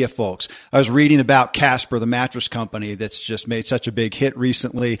idea, folks. I was reading about Casper, the mattress company that's just made such a big hit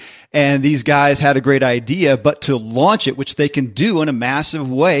recently. And these guys had a great idea, but to launch it, which they can do in a massive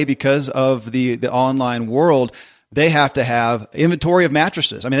way because of the online world, they have to have inventory of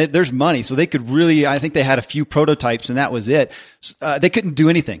mattresses. I mean, there's money. So they could really, I think they had a few prototypes and that was it. They couldn't do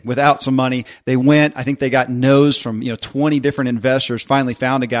anything without some money. They went, I think they got no's from, 20 different investors, finally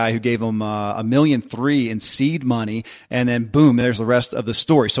found a guy who gave them $1.3 million in seed money. And then boom, there's the rest of the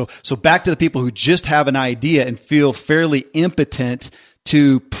story. So back to the people who just have an idea and feel fairly impotent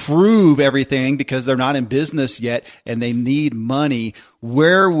to prove everything because they're not in business yet and they need money.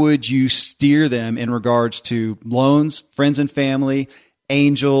 Where would you steer them in regards to loans, friends and family,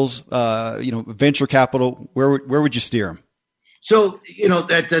 angels, venture capital? Where would you steer them? So,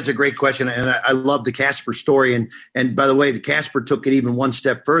 that's a great question. And I love the Casper story. And by the way, the Casper took it even one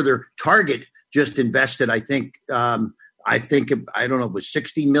step further. Target just invested, I think, I don't know, it was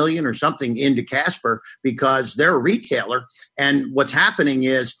 60 million or something into Casper because they're a retailer. And what's happening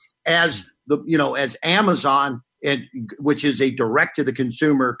is as Amazon, which is a direct to the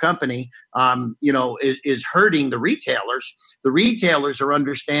consumer company, is hurting the retailers are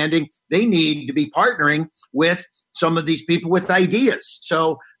understanding they need to be partnering with some of these people with ideas.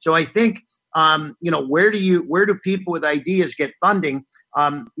 So I think, where do people with ideas get funding?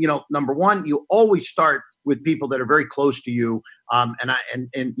 Number one, you always start with people that are very close to you. And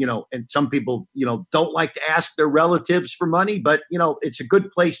some people, don't like to ask their relatives for money, but, it's a good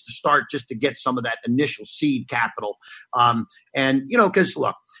place to start just to get some of that initial seed capital. Because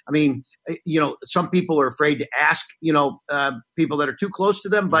look, I mean, some people are afraid to ask, people that are too close to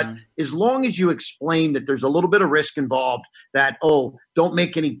them. But as long as you explain that there's a little bit of risk involved, that, don't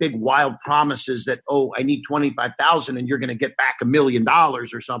make any big wild promises that, I need 25,000 and you're going to get back $1 million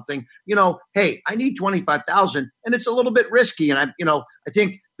or something. Hey, I need 25,000 and it's a little bit risky. And I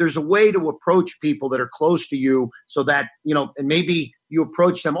think there's a way to approach people that are close to you so that, and maybe you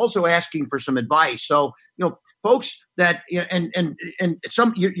approach them also asking for some advice. So, folks that, and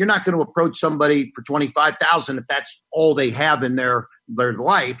some, you're not going to approach somebody for 25,000 if that's all they have in their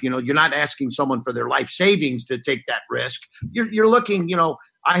life. You're not asking someone for their life savings to take that risk. You're looking,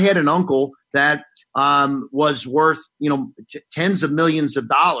 I had an uncle that was worth, tens of millions of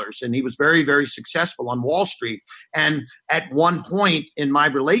dollars. And he was very, very successful on Wall Street. And at one point in my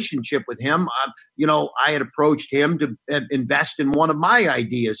relationship with him, I had approached him to invest in one of my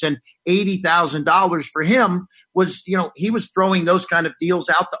ideas. And $80,000 for him was, he was throwing those kind of deals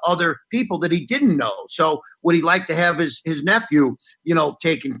out to other people that he didn't know. So would he like to have his nephew,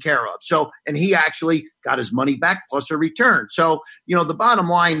 taken care of? So, and he actually got his money back plus a return. So, the bottom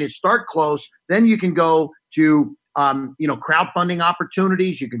line is start close. Then you can go to, crowdfunding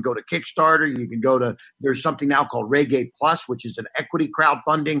opportunities. You can go to Kickstarter. You can go to, there's something now called Reg A Plus, which is an equity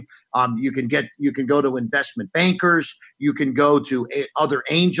crowdfunding. You can go to investment bankers. You can go to other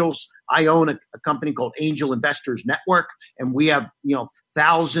angels. I own a company called Angel Investors Network, and we have,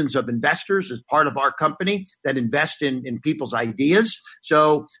 thousands of investors as part of our company that invest in people's ideas.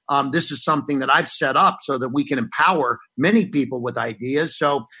 So this is something that I've set up so that we can empower many people with ideas.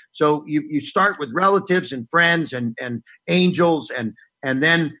 So you start with relatives and friends and angels and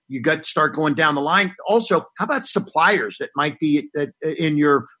then you start going down the line. Also, how about suppliers that might be in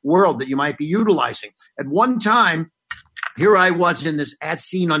your world that you might be utilizing? At one time, here I was in this as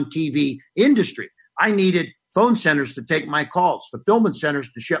seen on TV industry. I needed phone centers to take my calls, fulfillment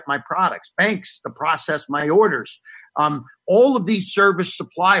centers to ship my products, banks to process my orders. All of these service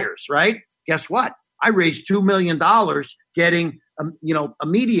suppliers, right? Guess what? I raised $2 million getting, a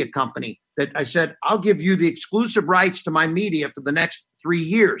media company that I said, I'll give you the exclusive rights to my media for the next 3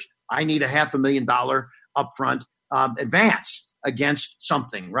 years. I need $500,000 upfront advance against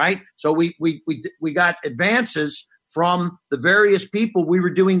something, right? So we got advances from the various people we were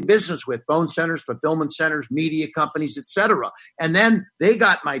doing business with, phone centers, fulfillment centers, media companies, et cetera. And then they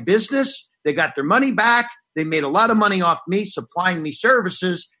got my business. They got their money back. They made a lot of money off me, supplying me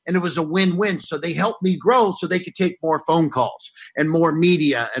services, and it was a win-win. So they helped me grow so they could take more phone calls and more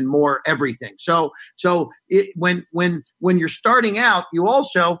media and more everything. So when you're starting out, you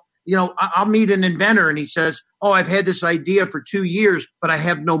also, I'll meet an inventor and he says, I've had this idea for 2 years, but I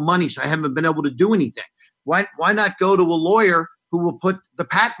have no money, so I haven't been able to do anything. Why not go to a lawyer who will put the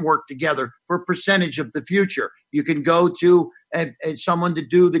patent work together for a percentage of the future? You can go to someone to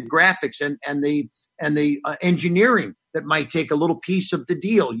do the graphics and the engineering that might take a little piece of the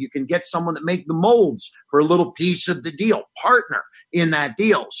deal. You can get someone that make the molds for a little piece of the deal. Partner. in that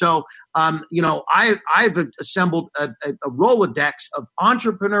deal. So, I've assembled a Rolodex of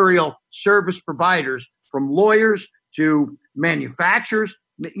entrepreneurial service providers, from lawyers to manufacturers.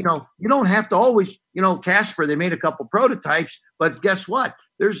 You don't have to always, Casper, they made a couple prototypes, but guess what?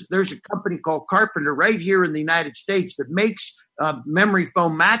 There's a company called Carpenter right here in the United States that makes memory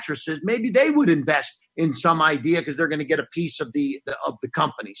foam mattresses. Maybe they would invest in some idea because they're going to get a piece of the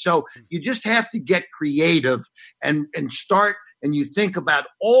company. So you just have to get creative and start. And you think about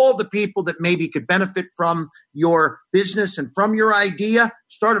all the people that maybe could benefit from your business and from your idea.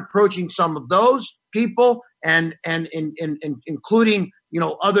 Start approaching some of those people and including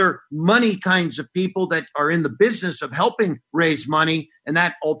other money kinds of people that are in the business of helping raise money, and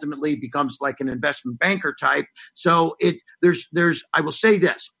that ultimately becomes like an investment banker type. So there's I will say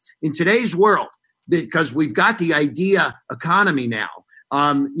this, in today's world, because we've got the idea economy now.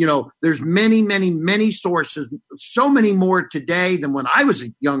 There's many sources, so many more today than when I was a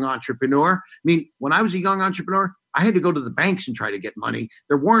young entrepreneur. I mean, when I was a young entrepreneur, I had to go to the banks and try to get money.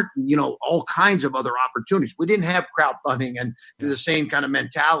 There weren't, all kinds of other opportunities. We didn't have crowdfunding and the same kind of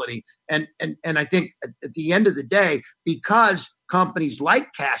mentality. And I think at the end of the day, because companies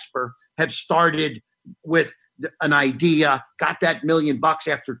like Casper have started with an idea, got that $1 million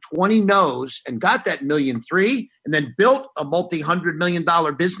after 20 no's, and got that $1.3 million, and then built a multi-$100 million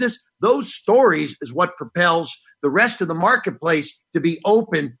business. Those stories is what propels the rest of the marketplace to be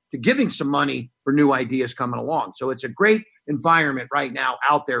open to giving some money for new ideas coming along. So it's a great environment right now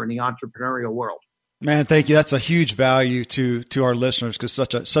out there in the entrepreneurial world. Man, thank you. That's a huge value to our listeners, because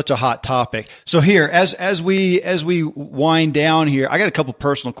such a hot topic. So here, as we wind down here, I got a couple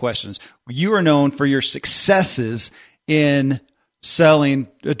personal questions. You are known for your successes in selling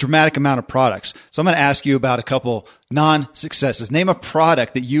a dramatic amount of products. So I'm going to ask you about a couple non-successes. Name a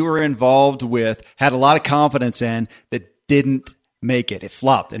product that you were involved with, had a lot of confidence in, that didn't make it. It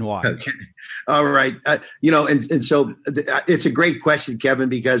flopped, and why? Okay. All right. And so it's a great question, Kevin,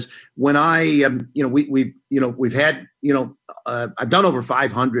 because when we've had, I've done over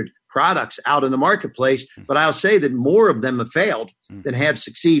 500 products out in the marketplace, but I'll say that more of them have failed than have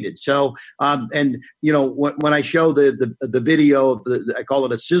succeeded. So, when I show the video of I call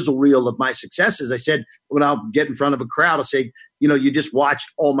it a sizzle reel of my successes, I said, when I'll get in front of a crowd, I'll say, you just watched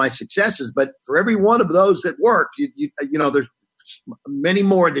all my successes, but for every one of those that work, there's many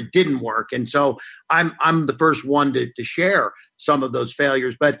more that didn't work. And so I'm the first one to share some of those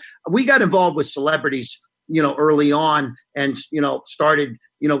failures. But we got involved with celebrities, early on, and, started,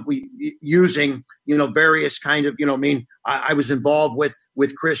 using, various kind of, I was involved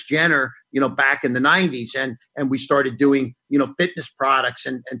with Kris Jenner, back in the 90s, and we started doing, fitness products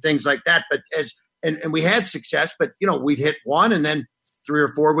and things like that. But and we had success, but, we'd hit one and then 3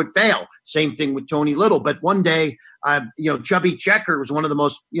 or 4 would fail. Same thing with Tony Little. But one day, Chubby Checker was one of the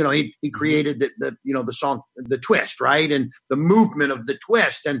most, he created the song, The Twist, right? And the movement of the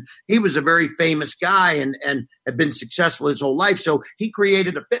twist. And he was a very famous guy and had been successful his whole life. So he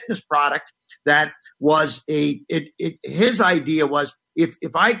created a fitness product that was his idea was,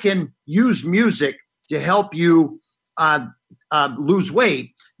 if I can use music to help you lose weight,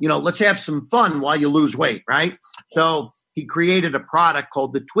 let's have some fun while you lose weight, right? So he created a product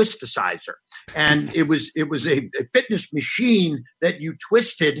called the Twisticizer, and it was a fitness machine that you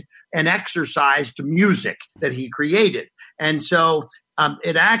twisted and exercised to music that he created. And so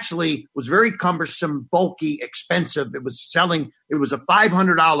it actually was very cumbersome, bulky, expensive. It was a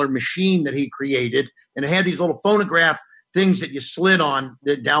 $500 machine that he created, and it had these little phonograph things that you slid on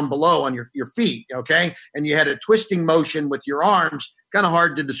down below on your feet, okay? And you had a twisting motion with your arms. Kind of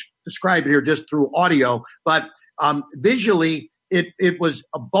hard to describe it here just through audio, but visually it was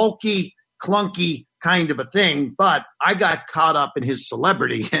a bulky, clunky kind of a thing. But I got caught up in his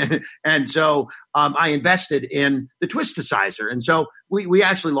celebrity, and so I invested in the Twisticizer. And so we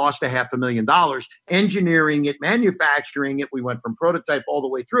actually lost $500,000 engineering it, manufacturing it. We went from prototype all the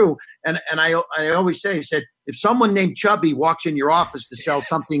way through. And I always say, I said, if someone named Chubby walks in your office to sell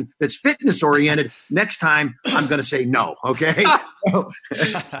something that's fitness oriented, next time I'm going to say no. Okay.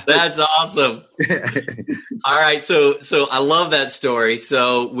 That's awesome. All right. So I love that story.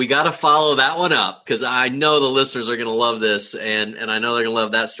 So we got to follow that one up, because I know the listeners are going to love this, and I know they're going to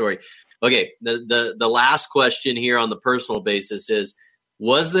love that story. Okay. The last question here on the personal basis is,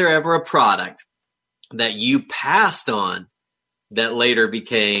 was there ever a product that you passed on that later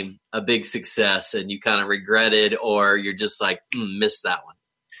became a big success and you kind of regretted, or you're just like, missed that one?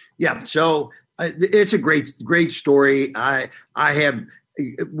 Yeah. So it's a great story.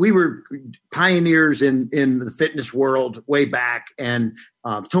 We were pioneers in the fitness world way back, and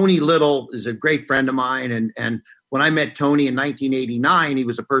Tony Little is a great friend of mine, and when I met Tony in 1989, he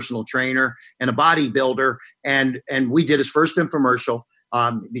was a personal trainer and a bodybuilder, and we did his first infomercial.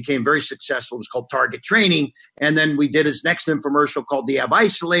 It became very successful. It was called Target Training. And then we did his next infomercial called the Ab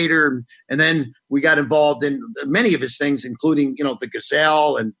Isolator. And then we got involved in many of his things, including, the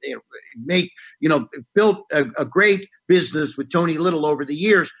Gazelle, and, built a great business with Tony Little over the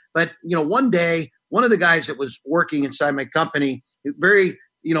years. But, one day, one of the guys that was working inside my company, very,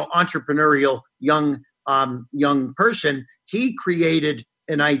 entrepreneurial young person, he created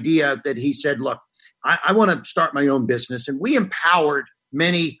an idea that he said, look, I want to start my own business. And we empowered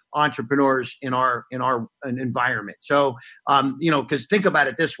many entrepreneurs in our environment. So, because think about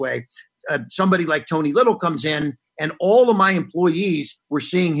it this way, somebody like Tony Little comes in, and all of my employees were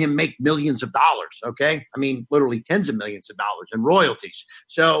seeing him make millions of dollars. Okay, I mean, literally tens of millions of dollars in royalties.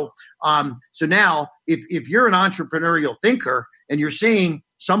 So now, if you're an entrepreneurial thinker and you're seeing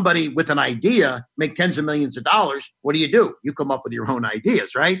somebody with an idea make tens of millions of dollars, what do? You come up with your own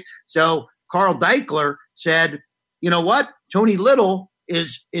ideas, right? So Carl Deichler said, you know what, Tony Little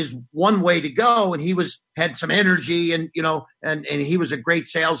is one way to go, and he had some energy, and and he was a great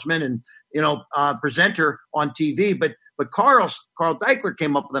salesman and presenter on TV. But Carl Deichler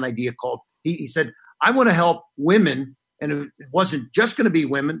came up with an idea called, he said, I want to help women, and it wasn't just going to be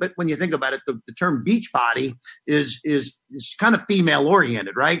women, but when you think about it, the term beach body is kind of female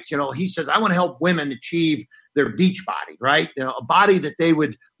oriented, right? He says, I want to help women achieve their beach body, right? A body that they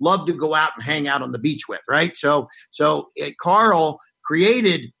would love to go out and hang out on the beach with, right? So Carl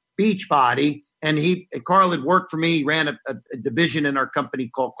created Beachbody, and Carl had worked for me. He ran a division in our company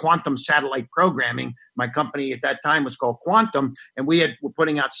called Quantum Satellite Programming. My company at that time was called Quantum, and were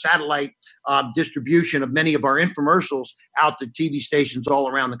putting out satellite distribution of many of our infomercials out to TV stations all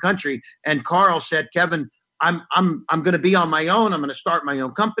around the country. And Carl said, Kevin, I'm going to be on my own. I'm going to start my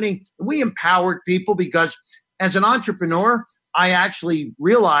own company. And we empowered people because as an entrepreneur, I actually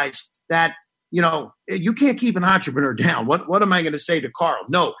realized that you can't keep an entrepreneur down. What am I going to say to Carl?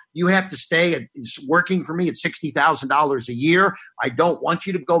 No, you have to stay working for me at $60,000 a year. I don't want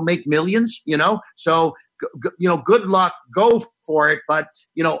you to go make millions, So, good luck, go for it. But,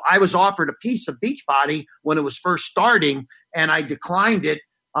 I was offered a piece of Beachbody when it was first starting, and I declined it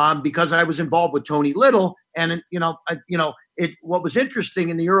because I was involved with Tony Little. And, what was interesting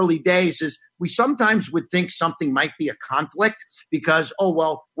in the early days is we sometimes would think something might be a conflict because,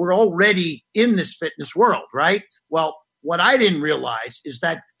 we're already in this fitness world, right? Well, what I didn't realize is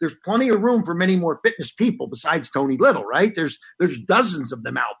that there's plenty of room for many more fitness people besides Tony Little, right? There's dozens of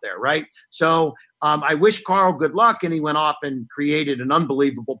them out there, right? So I wish Carl good luck, and he went off and created an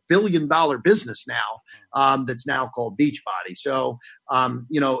unbelievable $1 billion business now that's now called Beachbody. So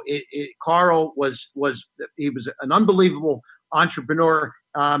Carl was an unbelievable entrepreneur.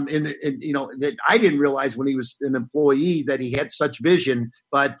 That I didn't realize when he was an employee that he had such vision.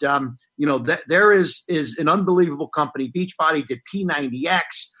 But there is an unbelievable company. Beachbody did P90X.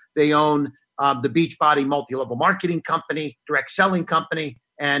 They own the Beachbody multi-level marketing company, direct selling company,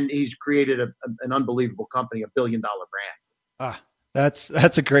 and he's created an unbelievable company, $1 billion brand.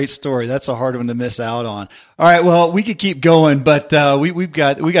 That's a great story. That's a hard one to miss out on. All right. Well, we could keep going, but we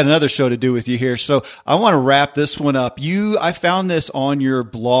got another show to do with you here. So I want to wrap this one up. I found this on your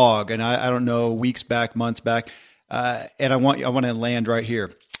blog, and I don't know, months back. And I want to land right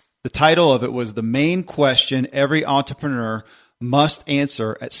here. The title of it was "The Main Question Every Entrepreneur Must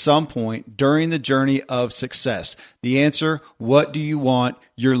Answer at Some Point During the Journey of Success." The answer: what do you want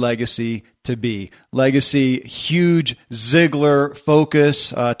your legacy to be? Legacy, huge Ziglar focus.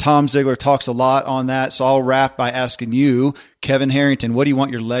 Tom Ziglar talks a lot on that. So I'll wrap by asking you, Kevin Harrington, what do you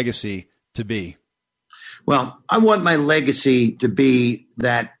want your legacy to be? Well, I want my legacy to be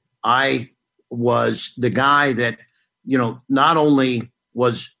that I was the guy that, not only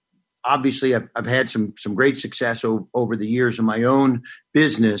was obviously I've had some great success over the years in my own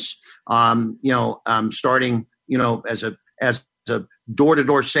business. Starting, as a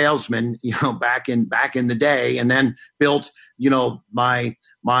door-to-door salesman, back in the day, and then built, my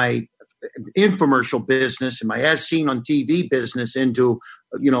infomercial business and my as seen on TV business into,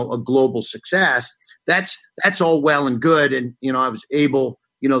 a global success. That's all well and good. And, I was able,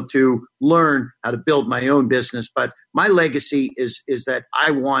 to learn how to build my own business. But my legacy is that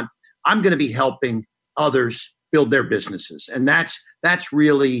I'm going to be helping others build their businesses. And that's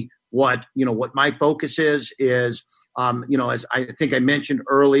really what my focus is, as I think I mentioned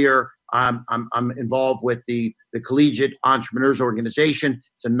earlier, I'm involved with the Collegiate Entrepreneurs Organization.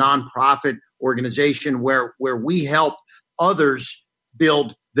 It's a nonprofit organization where we help others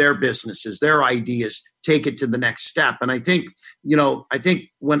build their businesses, their ideas, take it to the next step. And I think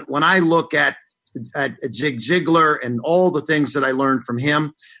when I look at at Zig Ziglar and all the things that I learned from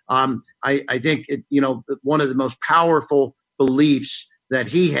him. I think one of the most powerful beliefs that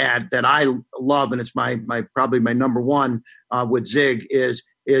he had that I love, and it's my probably my number one with Zig is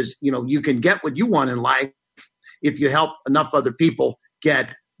you can get what you want in life if you help enough other people get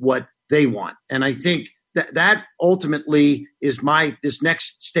what they want. And I think that ultimately is this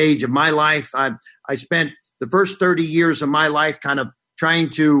next stage of my life. I spent the first 30 years of my life kind of trying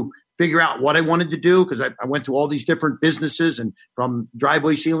to figure out what I wanted to do, because I went to all these different businesses, and from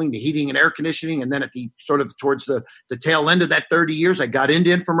driveway sealing to heating and air conditioning. And then at the sort of towards the tail end of that 30 years, I got into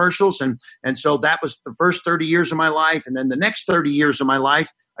infomercials. And so that was the first 30 years of my life. And then the next 30 years of my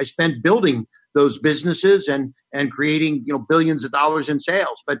life, I spent building those businesses and creating, billions of dollars in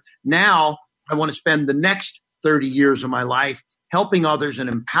sales. But now I want to spend the next 30 years of my life helping others and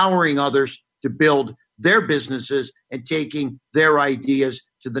empowering others to build their businesses and taking their ideas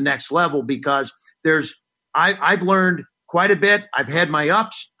to the next level, because I've learned quite a bit. I've had my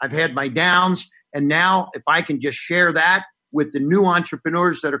ups, I've had my downs. And now if I can just share that with the new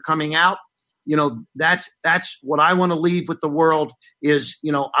entrepreneurs that are coming out, that's what I want to leave with the world is,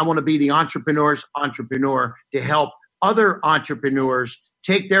 I want to be the entrepreneur's entrepreneur to help other entrepreneurs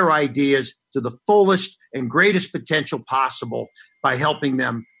take their ideas to the fullest and greatest potential possible by helping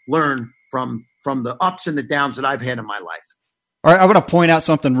them learn from the ups and the downs that I've had in my life. All right, I want to point out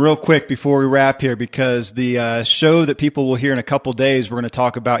something real quick before we wrap here, because the show that people will hear in a couple days, we're going to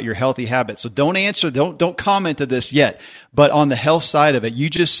talk about your healthy habits. So don't comment to this yet. But on the health side of it, you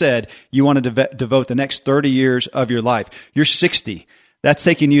just said you want to devote the next 30 years of your life. You're 60. That's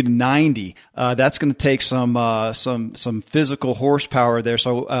taking you to 90. That's going to take some physical horsepower there.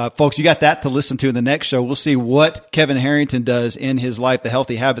 So, folks, you got that to listen to in the next show. We'll see what Kevin Harrington does in his life, the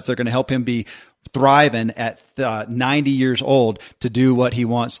healthy habits that are going to help him be thriving at 90 years old to do what he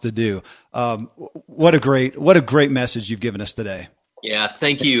wants to do. What a great message you've given us today. Yeah.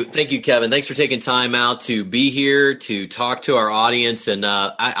 Thank you, Kevin. Thanks for taking time out to be here to talk to our audience. And,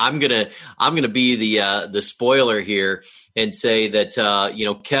 I'm going to be the spoiler here and say that,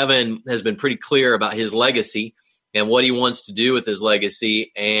 Kevin has been pretty clear about his legacy and what he wants to do with his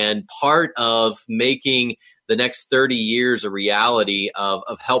legacy. And part of making the next 30 years a reality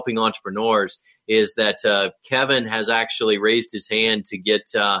of helping entrepreneurs is that Kevin has actually raised his hand to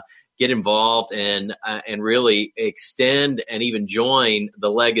get involved and really extend and even join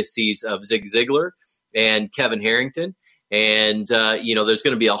the legacies of Zig Ziglar and Kevin Harrington. And, there's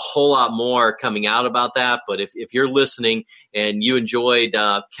going to be a whole lot more coming out about that. But if you're listening and you enjoyed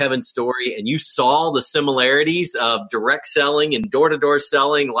Kevin's story and you saw the similarities of direct selling and door-to-door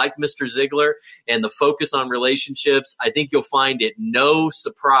selling like Mr. Ziglar and the focus on relationships, I think you'll find it no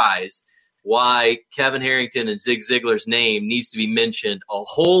surprise why Kevin Harrington and Zig Ziglar's name needs to be mentioned a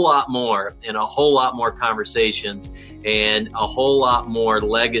whole lot more in a whole lot more conversations and a whole lot more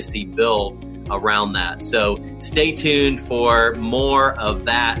legacy built around that. So stay tuned for more of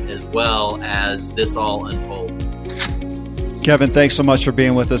that as well as this all unfolds. Kevin, thanks so much for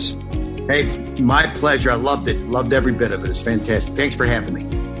being with us. Hey, my pleasure. I loved it. Loved every bit of it. It's fantastic. Thanks for having me.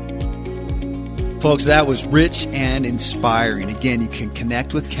 Folks, that was rich and inspiring. Again, you can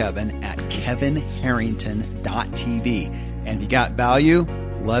connect with Kevin at kevinharrington.tv. And if you got value,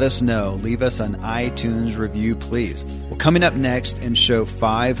 let us know. Leave us an iTunes review, please. Well, coming up next in show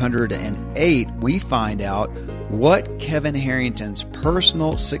 508, we find out what Kevin Harrington's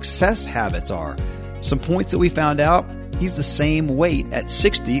personal success habits are. Some points that we found out: he's the same weight at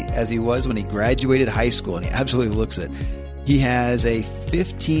 60 as he was when he graduated high school, and he absolutely looks it. He has a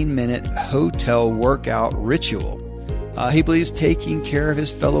 15-minute hotel workout ritual. He believes taking care of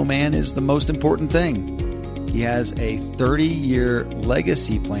his fellow man is the most important thing. He has a 30-year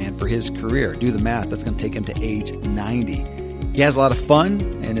legacy plan for his career. Do the math. That's going to take him to age 90. He has a lot of fun,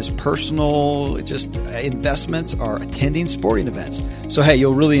 and his personal investments are attending sporting events. So, hey,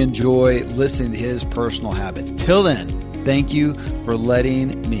 you'll really enjoy listening to his personal habits. Till then, thank you for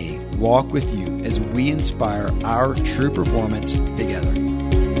letting me walk with you as we inspire our true performance together.